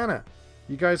hell, Atlanta?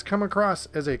 You guys come across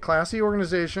as a classy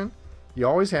organization. You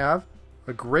always have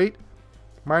a great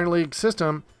minor league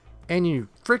system, and you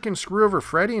freaking screw over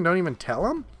Freddie and don't even tell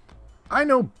him? I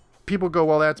know people go,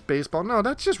 well, that's baseball. No,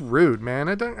 that's just rude, man.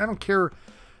 I don't care.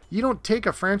 You don't take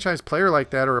a franchise player like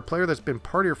that, or a player that's been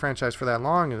part of your franchise for that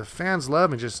long and the fans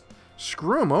love, and just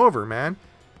screw him over, man.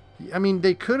 I mean,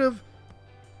 they could have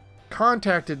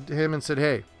contacted him and said,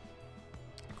 hey,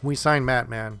 we signed Matt,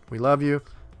 man. We love you.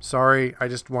 Sorry, I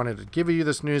just wanted to give you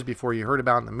this news before you heard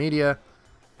about it in the media.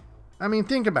 I mean,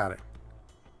 think about it.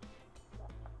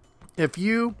 If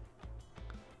you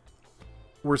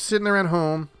were sitting there at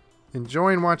home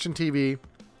enjoying watching TV,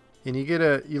 and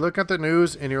you look at the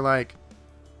news and you're like,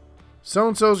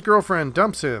 so-and-so's girlfriend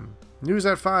dumps him. News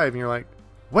at 5, and you're like,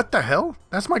 what the hell?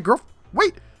 That's my girl.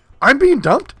 Wait, I'm being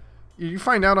dumped? You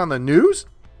find out on the news?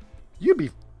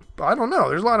 I don't know.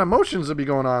 There's a lot of emotions that be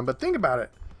going on, but think about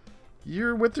it.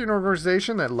 You're with an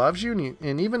organization that loves you,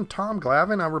 and even Tom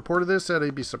Glavine, I reported this, said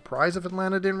he'd be surprised if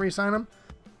Atlanta didn't re-sign him.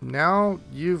 Now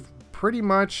you've pretty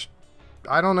much,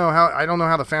 I don't know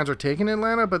how the fans are taking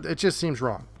Atlanta, but it just seems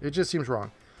wrong. It just seems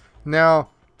wrong. Now,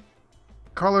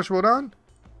 Carlos Rodon,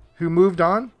 who moved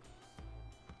on,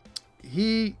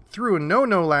 he threw a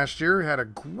no-no last year, had a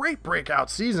great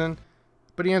breakout season,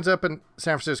 but he ends up in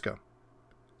San Francisco.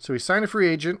 So he signed a free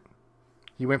agent.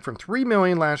 He went from $3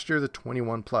 million last year to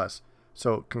 21 plus.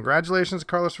 So congratulations,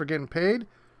 Carlos, for getting paid.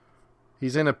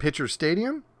 He's in a pitcher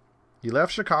stadium. He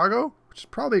left Chicago, which is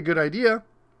probably a good idea.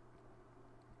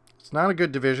 It's not a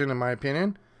good division, in my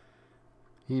opinion.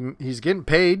 He's getting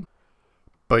paid.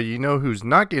 But you know who's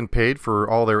not getting paid for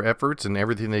all their efforts and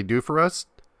everything they do for us?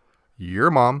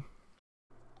 Your mom.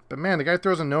 But man, the guy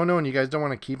throws a no-no and you guys don't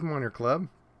want to keep him on your club?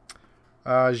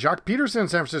 Jacques Peterson,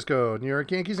 San Francisco. New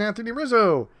York Yankees, Anthony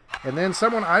Rizzo. And then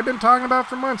someone I've been talking about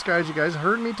for months, guys. You guys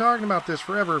heard me talking about this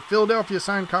forever. Philadelphia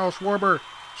signed Kyle Schwarber.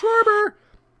 Schwarber!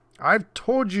 I've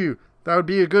told you that would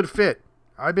be a good fit.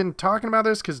 I've been talking about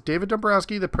this because David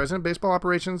Dombrowski, the president of baseball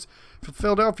operations for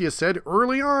Philadelphia, said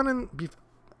early on,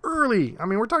 I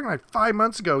mean, we're talking like 5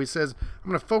 months ago, he says, I'm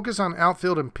going to focus on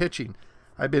outfield and pitching.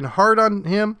 I've been hard on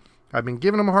him. I've been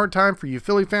giving him a hard time for you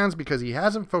Philly fans because he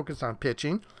hasn't focused on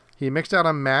pitching. He mixed out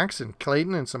on Max and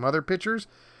Clayton and some other pitchers.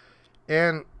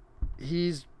 And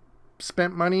he's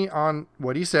spent money on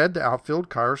what he said, the outfield,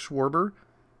 Kyle Schwarber.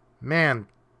 Man,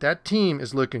 that team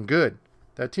is looking good.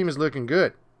 That team is looking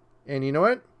good. And you know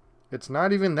what? It's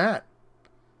not even that.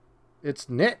 It's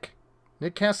Nick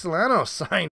Castellanos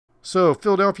signed. So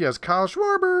Philadelphia has Kyle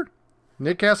Schwarber,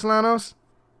 Nick Castellanos,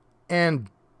 and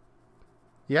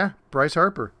yeah, Bryce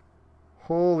Harper.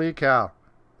 Holy cow.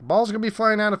 The ball's going to be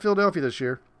flying out of Philadelphia this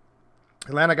year.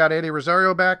 Atlanta got Eddie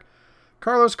Rosario back.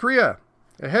 Carlos Correa,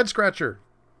 a head scratcher.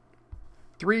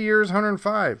 3 years,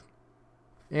 105.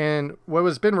 And what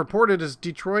has been reported is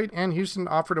Detroit and Houston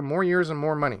offered him more years and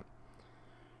more money.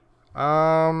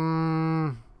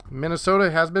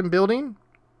 Minnesota has been building.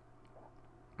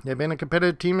 They've been a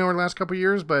competitive team over the last couple of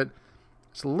years, but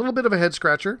it's a little bit of a head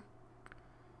scratcher.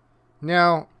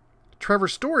 Now, Trevor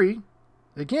Story,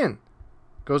 again,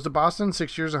 goes to Boston,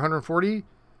 6 years, 140,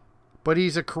 but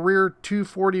he's a career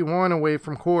 241 away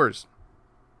from Coors.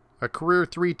 A career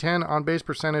 310 on-base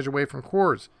percentage away from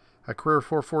Coors. A career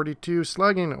 442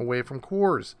 slugging away from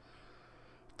Coors.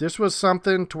 This was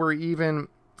something to where even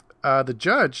the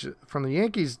judge from the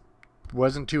Yankees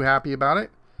wasn't too happy about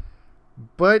it.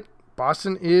 But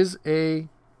Boston is a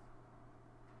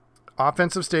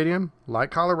offensive stadium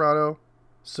like Colorado,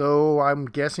 so I'm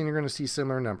guessing you're going to see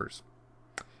similar numbers.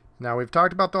 Now, we've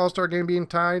talked about the All-Star game being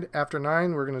tied after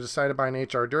 9. We're going to decide it by an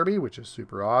HR Derby, which is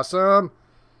super awesome.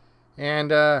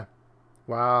 And,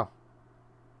 wow.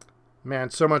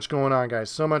 Man, so much going on, guys.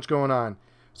 So much going on.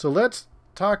 So let's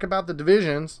talk about the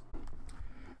divisions.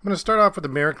 I'm going to start off with the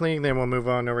American League, then we'll move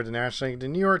on over to the National League. The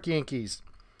New York Yankees.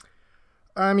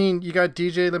 I mean, you got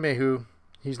DJ LeMahieu.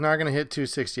 He's not going to hit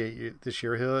 268 this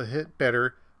year. He'll hit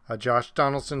better. Josh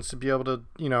Donaldson's to be able to,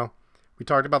 we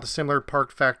talked about the similar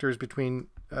park factors between,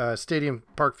 stadium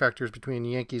park factors between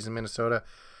the Yankees and Minnesota.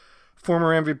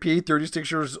 Former MVP, 36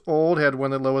 years old, had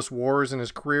one of the lowest WARs in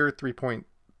his career,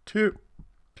 3.2.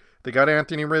 They got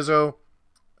Anthony Rizzo.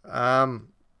 I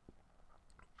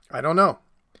don't know.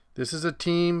 This is a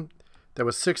team that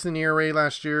was 6th in the ERA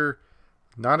last year.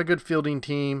 Not a good fielding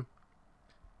team.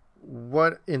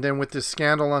 And then with this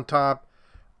scandal on top,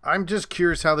 I'm just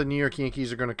curious how the New York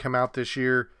Yankees are going to come out this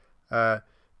year.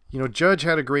 Judge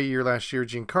had a great year last year.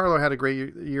 Giancarlo had a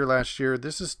great year last year.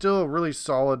 This is still a really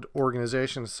solid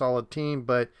organization, a solid team.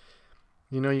 But,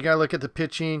 you got to look at the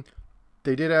pitching.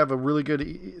 They did have a really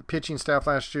good pitching staff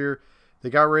last year.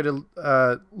 They got rid of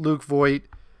Luke Voigt.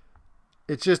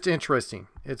 It's just interesting.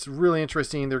 It's really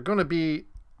interesting. They're going to be,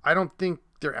 I don't think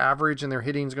their average and their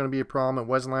hitting is going to be a problem. It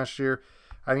wasn't last year.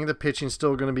 I think the pitching is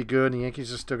still going to be good. And the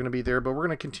Yankees are still going to be there. But we're going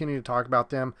to continue to talk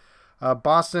about them.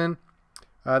 Boston,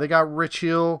 they got Rich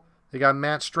Hill. They got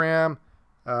Matt Stram.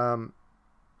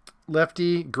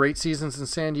 Lefty, great seasons in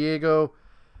San Diego.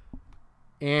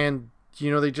 And,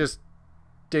 they just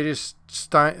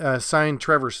signed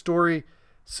Trevor Story.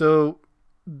 So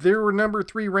they were number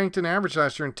 3 ranked in average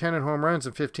last year and 10 in home runs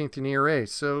and 15th in ERA.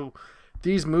 So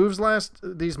these moves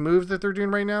that they're doing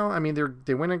right now, I mean,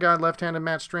 they went and got left-handed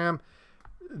Matt Stram.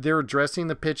 They're addressing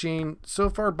the pitching. So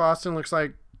far, Boston looks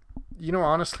like,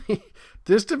 honestly,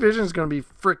 this division is going to be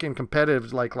freaking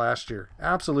competitive like last year.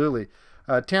 Absolutely.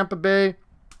 Tampa Bay,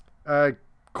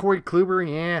 Corey Kluber,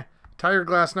 yeah. Tiger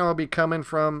Glass now will be coming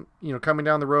down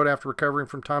the road after recovering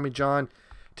from Tommy John.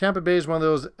 Tampa Bay is one of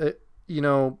those,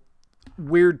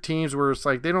 weird teams where it's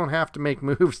like they don't have to make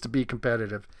moves to be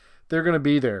competitive. They're going to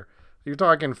be there. You're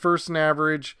talking 1st in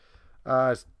average,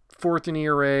 4th in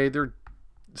ERA. They're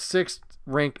 6th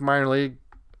ranked minor league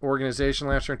organization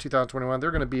last year in 2021.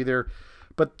 They're going to be there.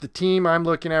 But the team I'm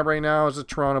looking at right now is the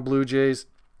Toronto Blue Jays.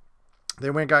 They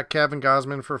went and got Kevin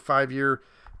Gausman for a 5-year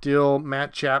deal.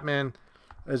 Matt Chapman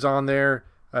is on there.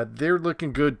 They're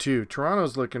looking good too.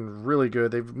 Toronto's looking really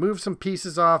good. They've moved some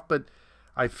pieces off, but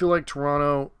I feel like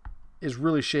Toronto is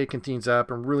really shaking things up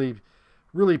and really,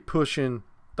 really pushing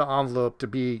the envelope to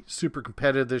be super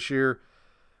competitive this year.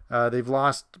 They've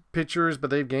lost pitchers, but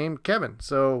they've gained Kevin.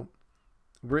 So,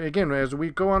 again, as we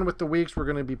go on with the weeks, we're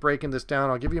going to be breaking this down.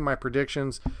 I'll give you my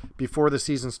predictions before the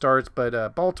season starts.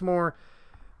 But Baltimore,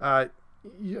 I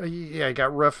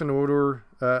got Ruff and Odor.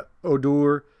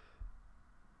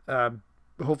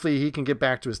 Hopefully he can get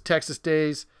back to his Texas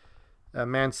days.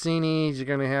 Mancini, you're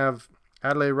going to have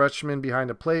Adley Rutschman behind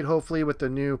the plate, hopefully, with the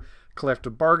new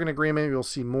collective bargain agreement. You'll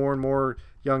see more and more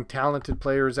young, talented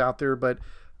players out there. But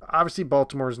obviously,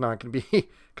 Baltimore is not going to be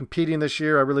competing this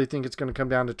year. I really think it's going to come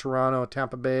down to Toronto,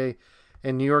 Tampa Bay,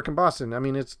 and New York and Boston. I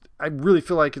mean, I really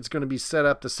feel like it's going to be set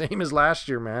up the same as last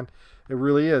year, man. It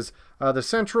really is. The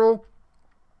Central,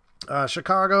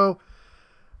 Chicago,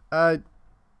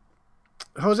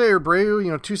 Jose Abreu,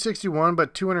 261,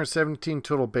 but 217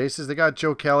 total bases. They got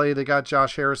Joe Kelly. They got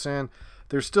Josh Harrison.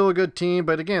 They're still a good team,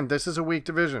 but again, this is a weak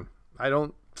division. I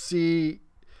don't see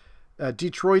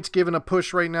Detroit's giving a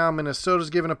push right now. Minnesota's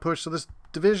giving a push. So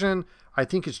division, I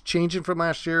think, is changing from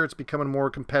last year. It's becoming more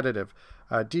competitive.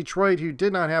 Detroit, who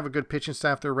did not have a good pitching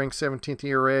staff, they're ranked 17th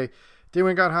ERA. They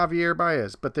went and got Javier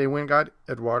Baez, but they went and got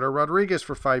Eduardo Rodriguez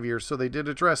for 5 years, so they did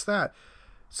address that.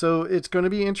 So it's going to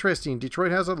be interesting.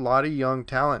 Detroit has a lot of young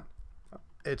talent.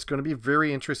 It's going to be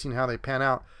very interesting how they pan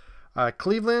out.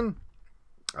 Cleveland,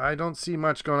 I don't see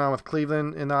much going on with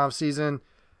Cleveland in the offseason.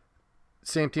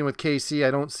 Same thing with KC.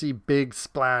 I don't see big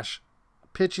splash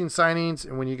pitching signings.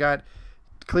 And when you got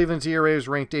Cleveland's ERA is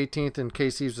ranked 18th and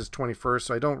KC's is 21st,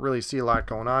 so I don't really see a lot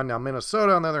going on. Now,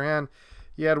 Minnesota, on the other hand,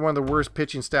 you had one of the worst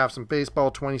pitching staffs in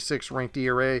baseball, 26th ranked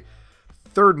ERA,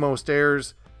 third most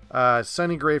errors.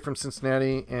 Sonny Gray from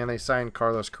Cincinnati, and they signed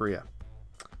Carlos Correa.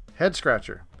 Head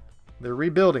scratcher. They're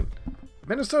rebuilding.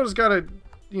 Minnesota's got a,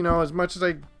 as much as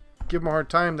I give them a hard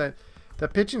time, that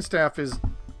pitching staff is,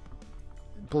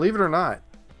 believe it or not,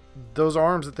 those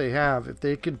arms that they have, if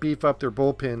they could beef up their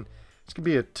bullpen, it's going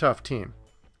to be a tough team.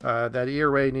 That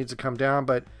ERA needs to come down,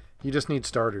 but you just need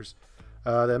starters.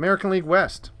 The American League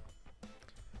West.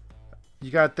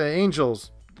 You got the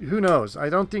Angels. Who knows? I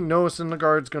don't think Noah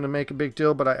Syndergaard's going to make a big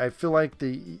deal, but I feel like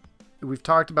we've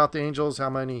talked about the Angels, how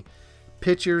many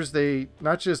pitchers they,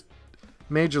 not just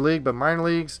major league, but minor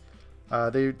leagues.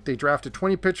 They drafted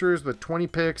 20 pitchers with 20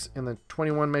 picks in the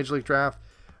 21 major league draft.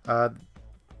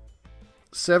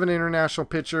 7 international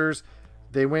pitchers.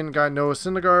 They went and got Noah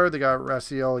Syndergaard. They got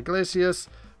Raciel Iglesias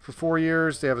for 4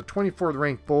 years. They have a 24th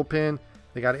ranked bullpen.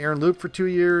 They got Aaron Luke for 2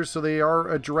 years. So they are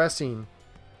addressing,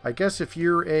 I guess if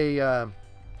you're an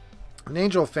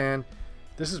Angel fan,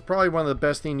 this is probably one of the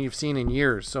best things you've seen in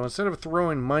years. So instead of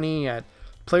throwing money at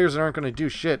players that aren't going to do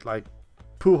shit, like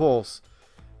Pujols,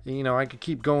 I could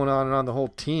keep going on and on. The whole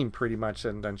team pretty much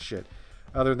hasn't done shit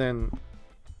other than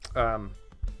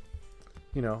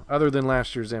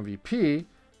last year's MVP,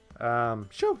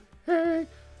 Shohei.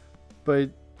 But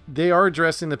they are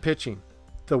addressing the pitching.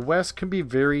 The West can be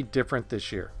very different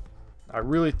this year. I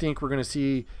really think we're going to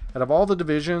see, out of all the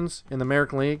divisions in the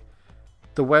American League,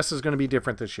 the West is going to be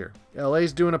different this year.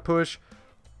 LA's doing a push.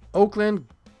 Oakland,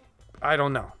 I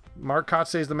don't know. Mark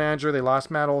Kotsay is the manager. They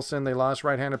lost Matt Olson. They lost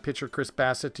right-handed pitcher Chris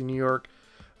Bassett to New York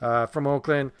from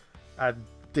Oakland.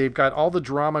 They've got all the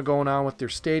drama going on with their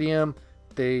stadium.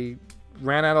 They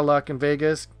ran out of luck in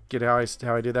Vegas. Get how I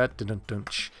did that?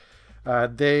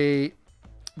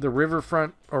 The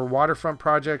riverfront or waterfront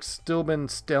project's still been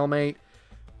stalemate.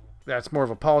 That's more of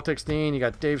a politics thing. You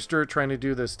got Dave Stewart trying to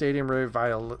do the stadium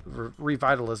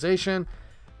revitalization.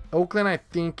 Oakland, I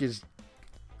think, is...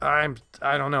 I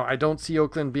don't know. I don't see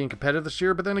Oakland being competitive this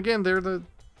year. But then again, they're a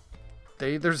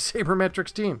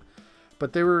sabermetrics team.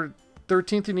 But they were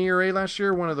 13th in ERA last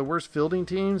year, one of the worst fielding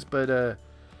teams. But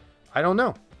I don't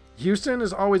know. Houston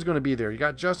is always going to be there. You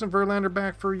got Justin Verlander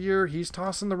back for a year. He's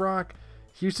tossing the rock.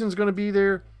 Houston's going to be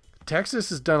there. Texas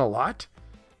has done a lot.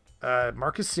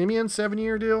 Marcus Semien,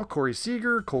 7-year deal. Corey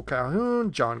Seager, Cole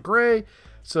Calhoun, John Gray.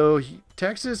 So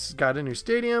Texas got a new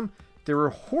stadium. They were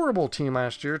a horrible team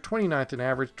last year. 29th in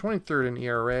average, 23rd in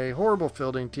ERA. Horrible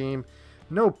fielding team.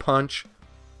 No punch.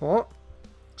 Well,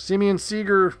 Semien,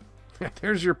 Seager,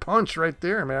 there's your punch right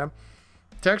there, man.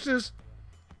 Texas,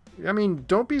 I mean,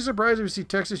 don't be surprised if you see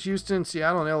Texas, Houston,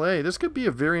 Seattle, and LA. This could be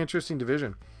a very interesting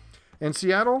division. And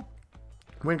Seattle,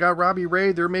 when got Robbie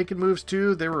Ray, they're making moves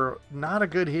too. They were not a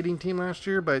good hitting team last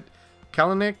year, but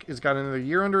Kalanick has got another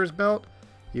year under his belt.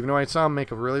 Even though I saw him make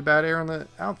a really bad error in the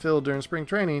outfield during spring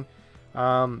training,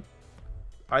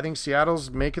 I think Seattle's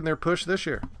making their push this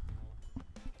year.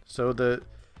 So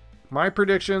my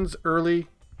predictions early,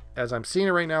 as I'm seeing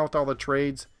it right now with all the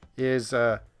trades, is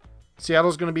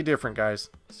Seattle's going to be different, guys.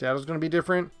 Seattle's going to be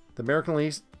different.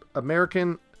 The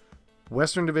American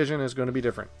Western Division is going to be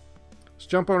different. Let's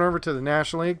jump on over to the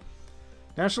National League.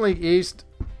 National League East,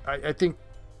 I think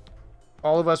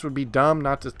all of us would be dumb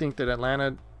not to think that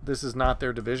Atlanta, this is not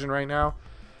their division right now.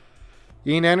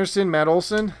 Ian Anderson, Matt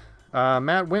Olson.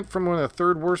 Matt went from one of the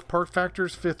third worst park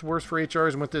factors, fifth worst for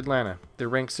HRs, and went to Atlanta. They're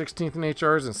ranked 16th in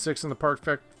HRs and 6th in the park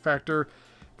factor.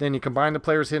 Then you combine the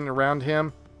players hitting around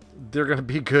him, they're going to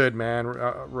be good, man.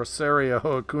 Rosario,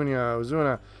 Acuna,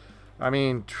 Ozuna. I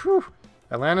mean, whew,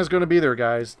 Atlanta's going to be there,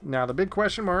 guys. Now, the big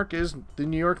question mark is the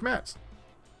New York Mets.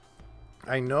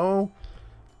 I know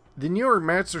the New York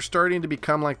Mets are starting to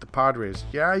become like the Padres.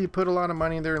 Yeah, you put a lot of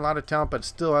money in there, a lot of talent, but it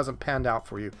still hasn't panned out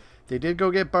for you. They did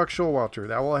go get Buck Showalter.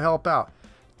 That will help out.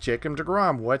 Jacob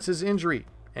deGrom, what's his injury?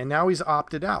 And now he's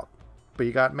opted out. But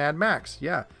you got Mad Max.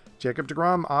 Yeah, Jacob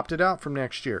deGrom opted out from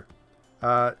next year.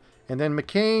 And then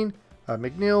McCain,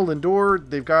 McNeil,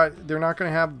 Lindor, they're not going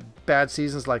to have bad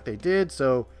seasons like they did.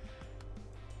 So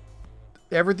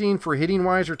everything for hitting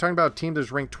wise, we're talking about a team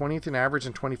that's ranked 20th in average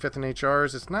and 25th in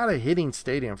HRs. It's not a hitting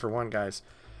stadium for one, guys,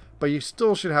 but you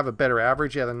still should have a better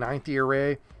average. You have the 9th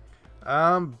ERA.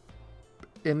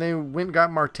 And they went and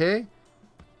got Marte,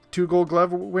 2 Gold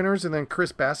Glove winners, and then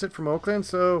Chris Bassett from Oakland.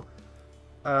 So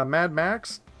Mad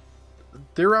Max,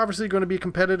 they're obviously going to be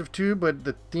competitive too, but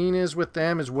the thing is with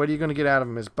them is, what are you going to get out of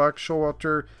them? Is Buck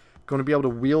Showalter going to be able to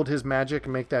wield his magic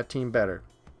and make that team better?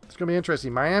 It's going to be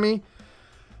interesting. Miami,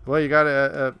 well, you got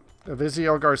a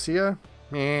Viziel Garcia.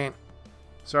 Man,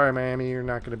 sorry, Miami, you're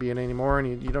not going to be in anymore,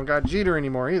 and you don't got Jeter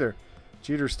anymore either.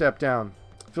 Jeter stepped down.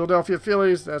 Philadelphia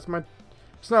Phillies, it's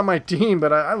not my team,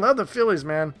 but I love the Phillies,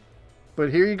 man.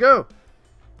 But here you go.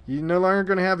 You're no longer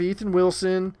going to have Ethan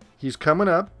Wilson. He's coming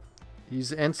up.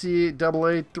 He's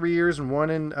NCAA 3 years and 1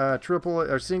 in triple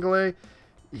or single A.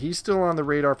 He's still on the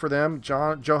radar for them.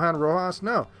 Johan Rojas,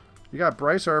 no. You got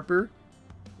Bryce Harper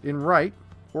in right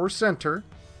or center.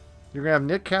 You're going to have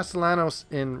Nick Castellanos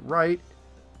in right.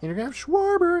 And you're going to have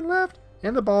Schwarber in left.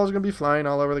 And the ball is going to be flying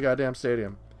all over the goddamn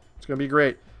stadium. It's going to be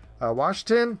great.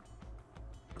 Washington.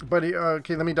 But,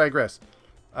 okay, let me digress.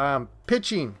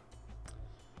 Pitching.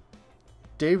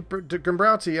 Dave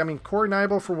Dombrowski. I mean, Corey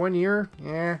Knebel for 1 year.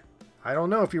 Yeah, I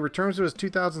don't know. If he returns to his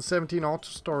 2017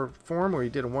 All-Star form where he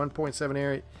did a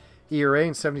 1.7 ERA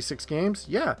in 76 games,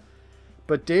 yeah.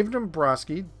 But Dave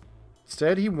Dombrowski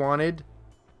said he wanted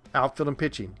outfield and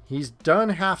pitching. He's done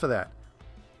half of that.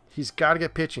 He's got to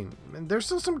get pitching. And there's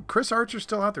still some, Chris Archer's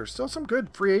still out there. Still some good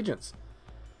free agents.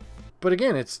 But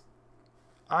again,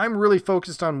 I'm really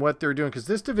focused on what they're doing, because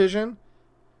this division,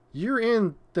 you're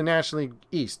in the National League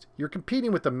East. You're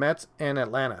competing with the Mets and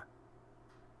Atlanta.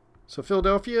 So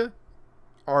Philadelphia,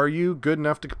 are you good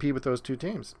enough to compete with those two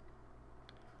teams?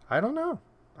 I don't know.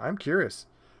 I'm curious.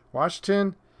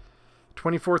 Washington,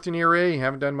 24th in ERA. You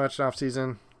haven't done much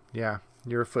offseason. Yeah,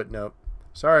 you're a footnote.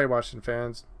 Sorry, Washington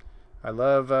fans. I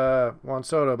love Juan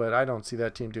Soto, but I don't see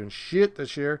that team doing shit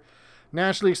this year.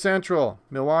 National League Central,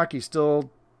 Milwaukee,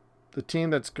 still the team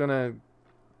that's going to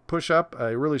push up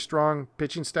a really strong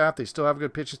pitching staff. They still have a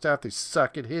good pitching staff. They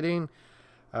suck at hitting.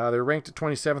 They're ranked at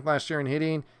 27th last year in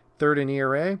hitting, 3rd in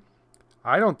ERA.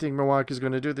 I don't think Milwaukee's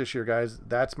going to do it this year, guys.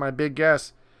 That's my big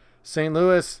guess. St.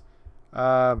 Louis,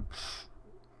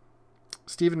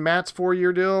 Steven Matt's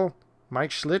 4-year deal.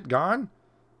 Mike Schlitt gone.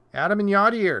 Adam and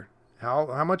Yadier.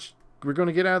 How much we're going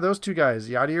to get out of those two guys?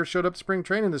 Yadier showed up spring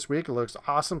training this week. It looks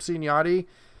awesome seeing Yadi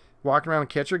walking around in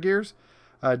catcher gears.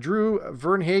 Drew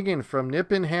Vernhagen from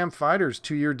Nippon Ham Fighters,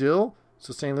 2-year deal.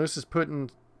 So St. Louis is putting,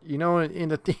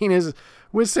 and the thing is,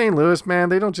 with St. Louis, man,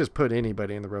 they don't just put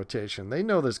anybody in the rotation. They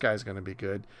know this guy's going to be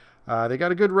good. They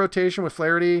got a good rotation with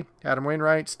Flaherty, Adam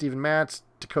Wainwright, Steven Matz,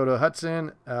 Dakota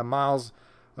Hudson, Miles,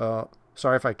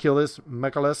 sorry if I kill this,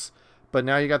 Michaelis. But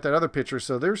now you got that other pitcher.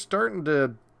 So they're starting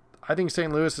to, I think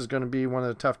St. Louis is going to be one of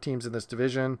the tough teams in this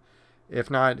division.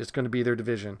 If not, it's going to be their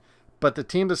division. But the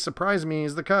team that surprised me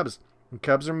is the Cubs. The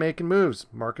Cubs are making moves.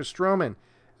 Marcus Stroman,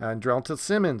 Andrelton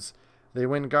Simmons. They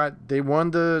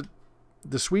won the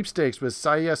sweepstakes with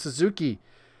Seiya Suzuki.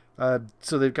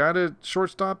 So they've got a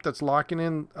shortstop that's locking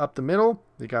in up the middle.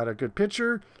 They got a good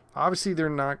pitcher. Obviously, they're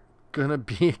not going to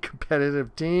be a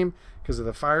competitive team because of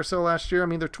the fire sale last year. I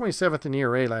mean, they're 27th in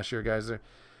ERA last year, guys.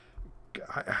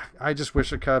 I just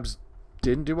wish the Cubs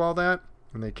didn't do all that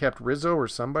and they kept Rizzo or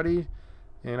somebody.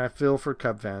 And I feel for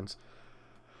Cub fans.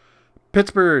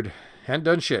 Pittsburgh, hadn't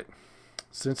done shit.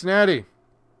 Cincinnati,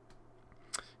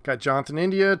 got Jonathan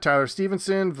India, Tyler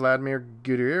Stevenson, Vladimir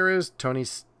Gutierrez, Tony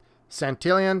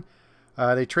Santillan.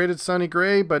 They traded Sonny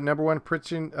Gray, but number one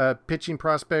pitching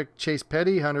prospect Chase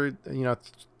Petty, 100,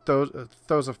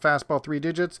 throws a fastball 3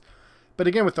 digits. But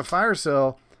again, with the fire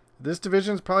sale, this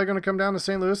division is probably going to come down to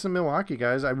St. Louis and Milwaukee,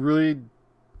 guys. I really,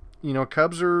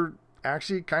 Cubs are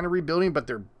actually kind of rebuilding, but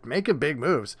they're making big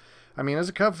moves. I mean, as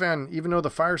a Cub fan, even though the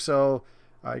fire sale,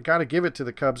 I got to give it to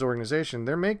the Cubs organization.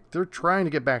 They're trying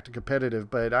to get back to competitive,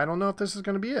 but I don't know if this is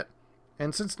going to be it.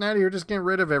 And Cincinnati are just getting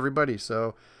rid of everybody,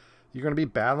 so you're going to be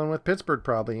battling with Pittsburgh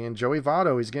probably. And Joey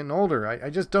Votto, he's getting older. I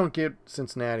just don't get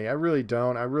Cincinnati. I really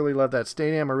don't. I really love that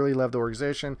stadium. I really love the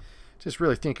organization. Just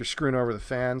really think you're screwing over the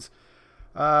fans.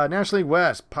 National League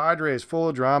West, Padres, full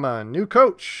of drama. New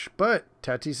coach, but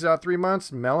Tatis is out 3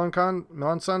 months.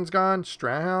 Melanson's gone.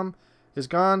 Strahan is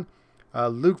gone.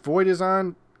 Luke Voigt is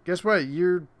on. Guess what?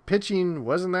 Your pitching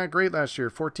wasn't that great last year.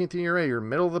 14th in ERA. You're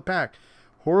middle of the pack.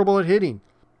 Horrible at hitting.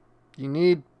 You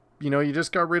need, you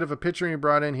just got rid of a pitcher and you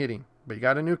brought in hitting. But you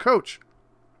got a new coach.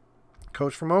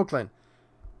 Coach from Oakland.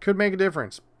 Could make a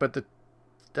difference. But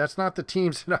that's not the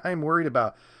teams that I'm worried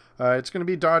about. It's going to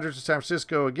be Dodgers and San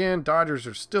Francisco. Again, Dodgers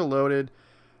are still loaded.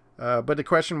 But the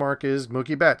question mark is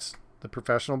Mookie Betts, the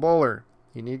professional bowler.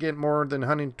 You need to get more than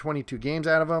 122 games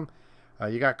out of him.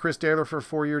 You got Chris Taylor for a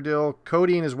 4-year deal.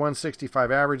 Cody and his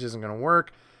 165 average isn't going to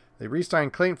work. They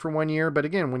re-signed Clayton for 1 year, but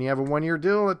again, when you have a 1-year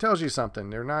deal, it tells you something.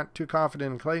 They're not too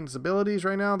confident in Clayton's abilities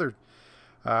right now.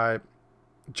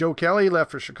 Joe Kelly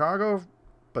left for Chicago,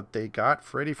 but they got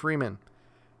Freddie Freeman.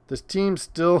 This team's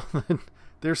still,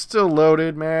 they're still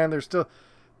loaded, man. They're still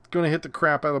going to hit the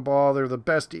crap out of the ball. They're the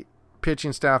best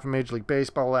pitching staff in Major League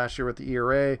Baseball last year with the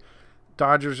ERA.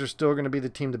 Dodgers are still going to be the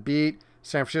team to beat.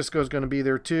 San Francisco is going to be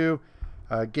there too.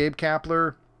 Gabe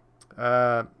Kapler,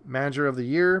 manager of the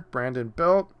year. Brandon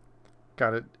Belt,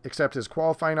 got to accept his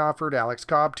qualifying offer. Alex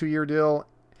Cobb, 2-year deal.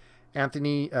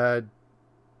 Anthony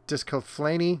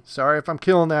Discoflani, sorry if I'm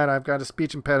killing that. I've got a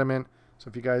speech impediment. So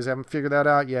if you guys haven't figured that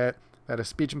out yet, I've had a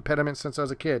speech impediment since I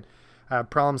was a kid. I have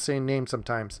problems saying names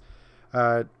sometimes.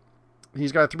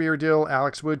 He's got a 3-year deal.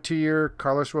 Alex Wood, 2-year.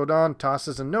 Carlos Rodon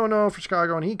tosses a no-no for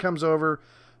Chicago, and he comes over.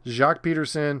 Jacques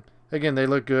Peterson, again, they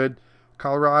look good.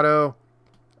 Colorado,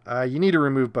 you need to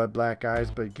remove Bud Black,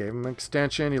 guys, but gave him an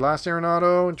extension. You lost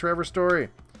Arenado and Trevor Story.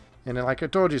 And then, like I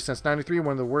told you, since 93,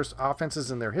 one of the worst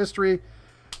offenses in their history.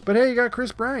 But hey, you got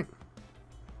Chris Bryant.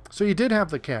 So you did have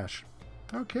the cash.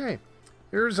 Okay.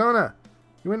 Arizona,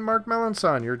 you went Mark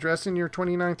Melanson. You're addressing your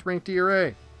 29th ranked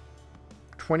ERA.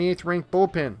 28th ranked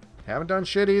bullpen. Haven't done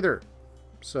shit either.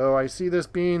 So I see this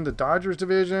being the Dodgers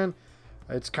division.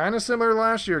 It's kind of similar to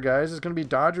last year, guys. It's going to be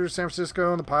Dodgers, San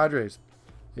Francisco, and the Padres.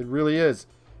 It really is.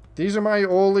 These are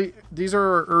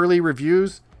our early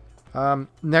reviews.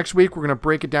 Next week, we're going to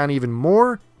break it down even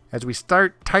more as we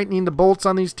start tightening the bolts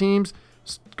on these teams.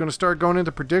 It's going to start going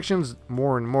into predictions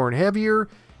more and more and heavier.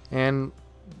 And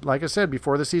like I said,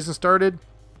 before the season started,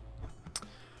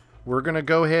 we're going to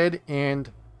go ahead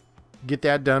and get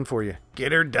that done for you.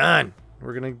 Get her done.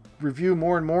 We're going to review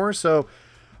more and more. So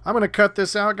I'm going to cut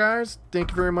this out, guys. Thank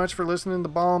you very much for listening to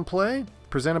Ball and Play,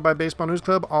 presented by Baseball News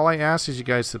Club. All I ask is you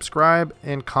guys subscribe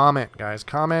and comment, guys.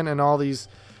 Comment in all these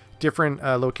different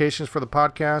locations for the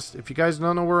podcast. If you guys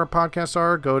don't know where our podcasts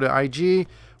are, go to IG.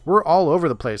 We're all over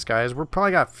the place, guys. We're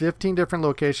probably got 15 different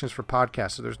locations for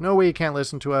podcasts, so there's no way you can't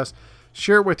listen to us.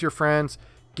 Share it with your friends.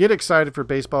 Get excited for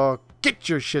baseball. Get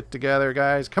your shit together,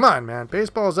 guys. Come on, man.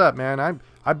 Baseball's up, man.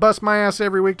 I bust my ass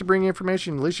every week to bring you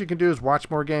information. The least you can do is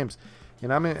watch more games.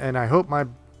 And I hope my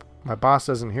boss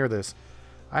doesn't hear this.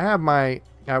 I have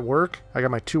at work, I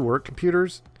got my 2 work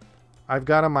computers. I've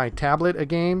got on my tablet a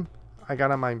game. I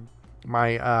got on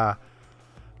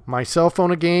my cell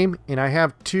phone a game, and I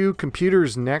have 2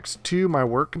 computers next to my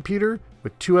work computer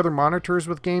with 2 other monitors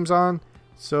with games on.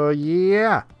 So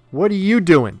yeah, what are you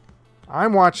doing?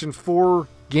 I'm watching 4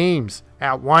 games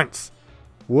at once.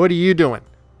 What are you doing?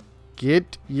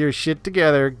 Get your shit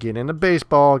together. Get into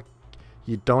baseball.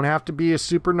 You don't have to be a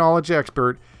super knowledge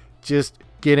expert. Just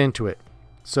get into it.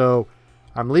 So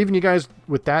I'm leaving you guys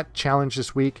with that challenge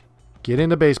this week. Get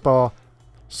into baseball.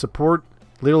 Support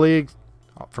Little League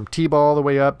from T-ball all the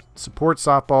way up. Support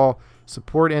softball.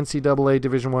 Support NCAA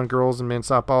Division I girls and men's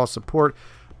softball. Support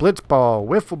blitzball,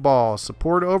 wiffle ball.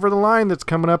 Support Over the Line that's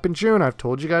coming up in June. I've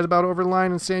told you guys about Over the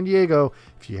Line in San Diego.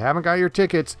 If you haven't got your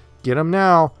tickets, get them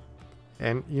now.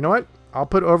 And you know what? I'll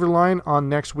put Over the Line on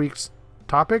next week's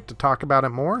topic to talk about it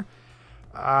more.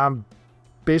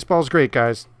 Baseball's great,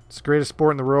 guys. It's the greatest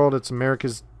sport in the world. It's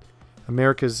America's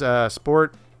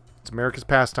sport. It's America's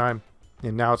pastime.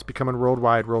 And now it's becoming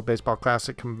worldwide. World Baseball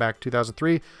Classic coming back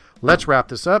 2003. Let's wrap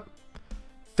this up.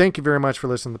 Thank you very much for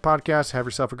listening to the podcast. Have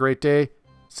yourself a great day.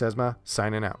 Sesma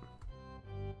signing out.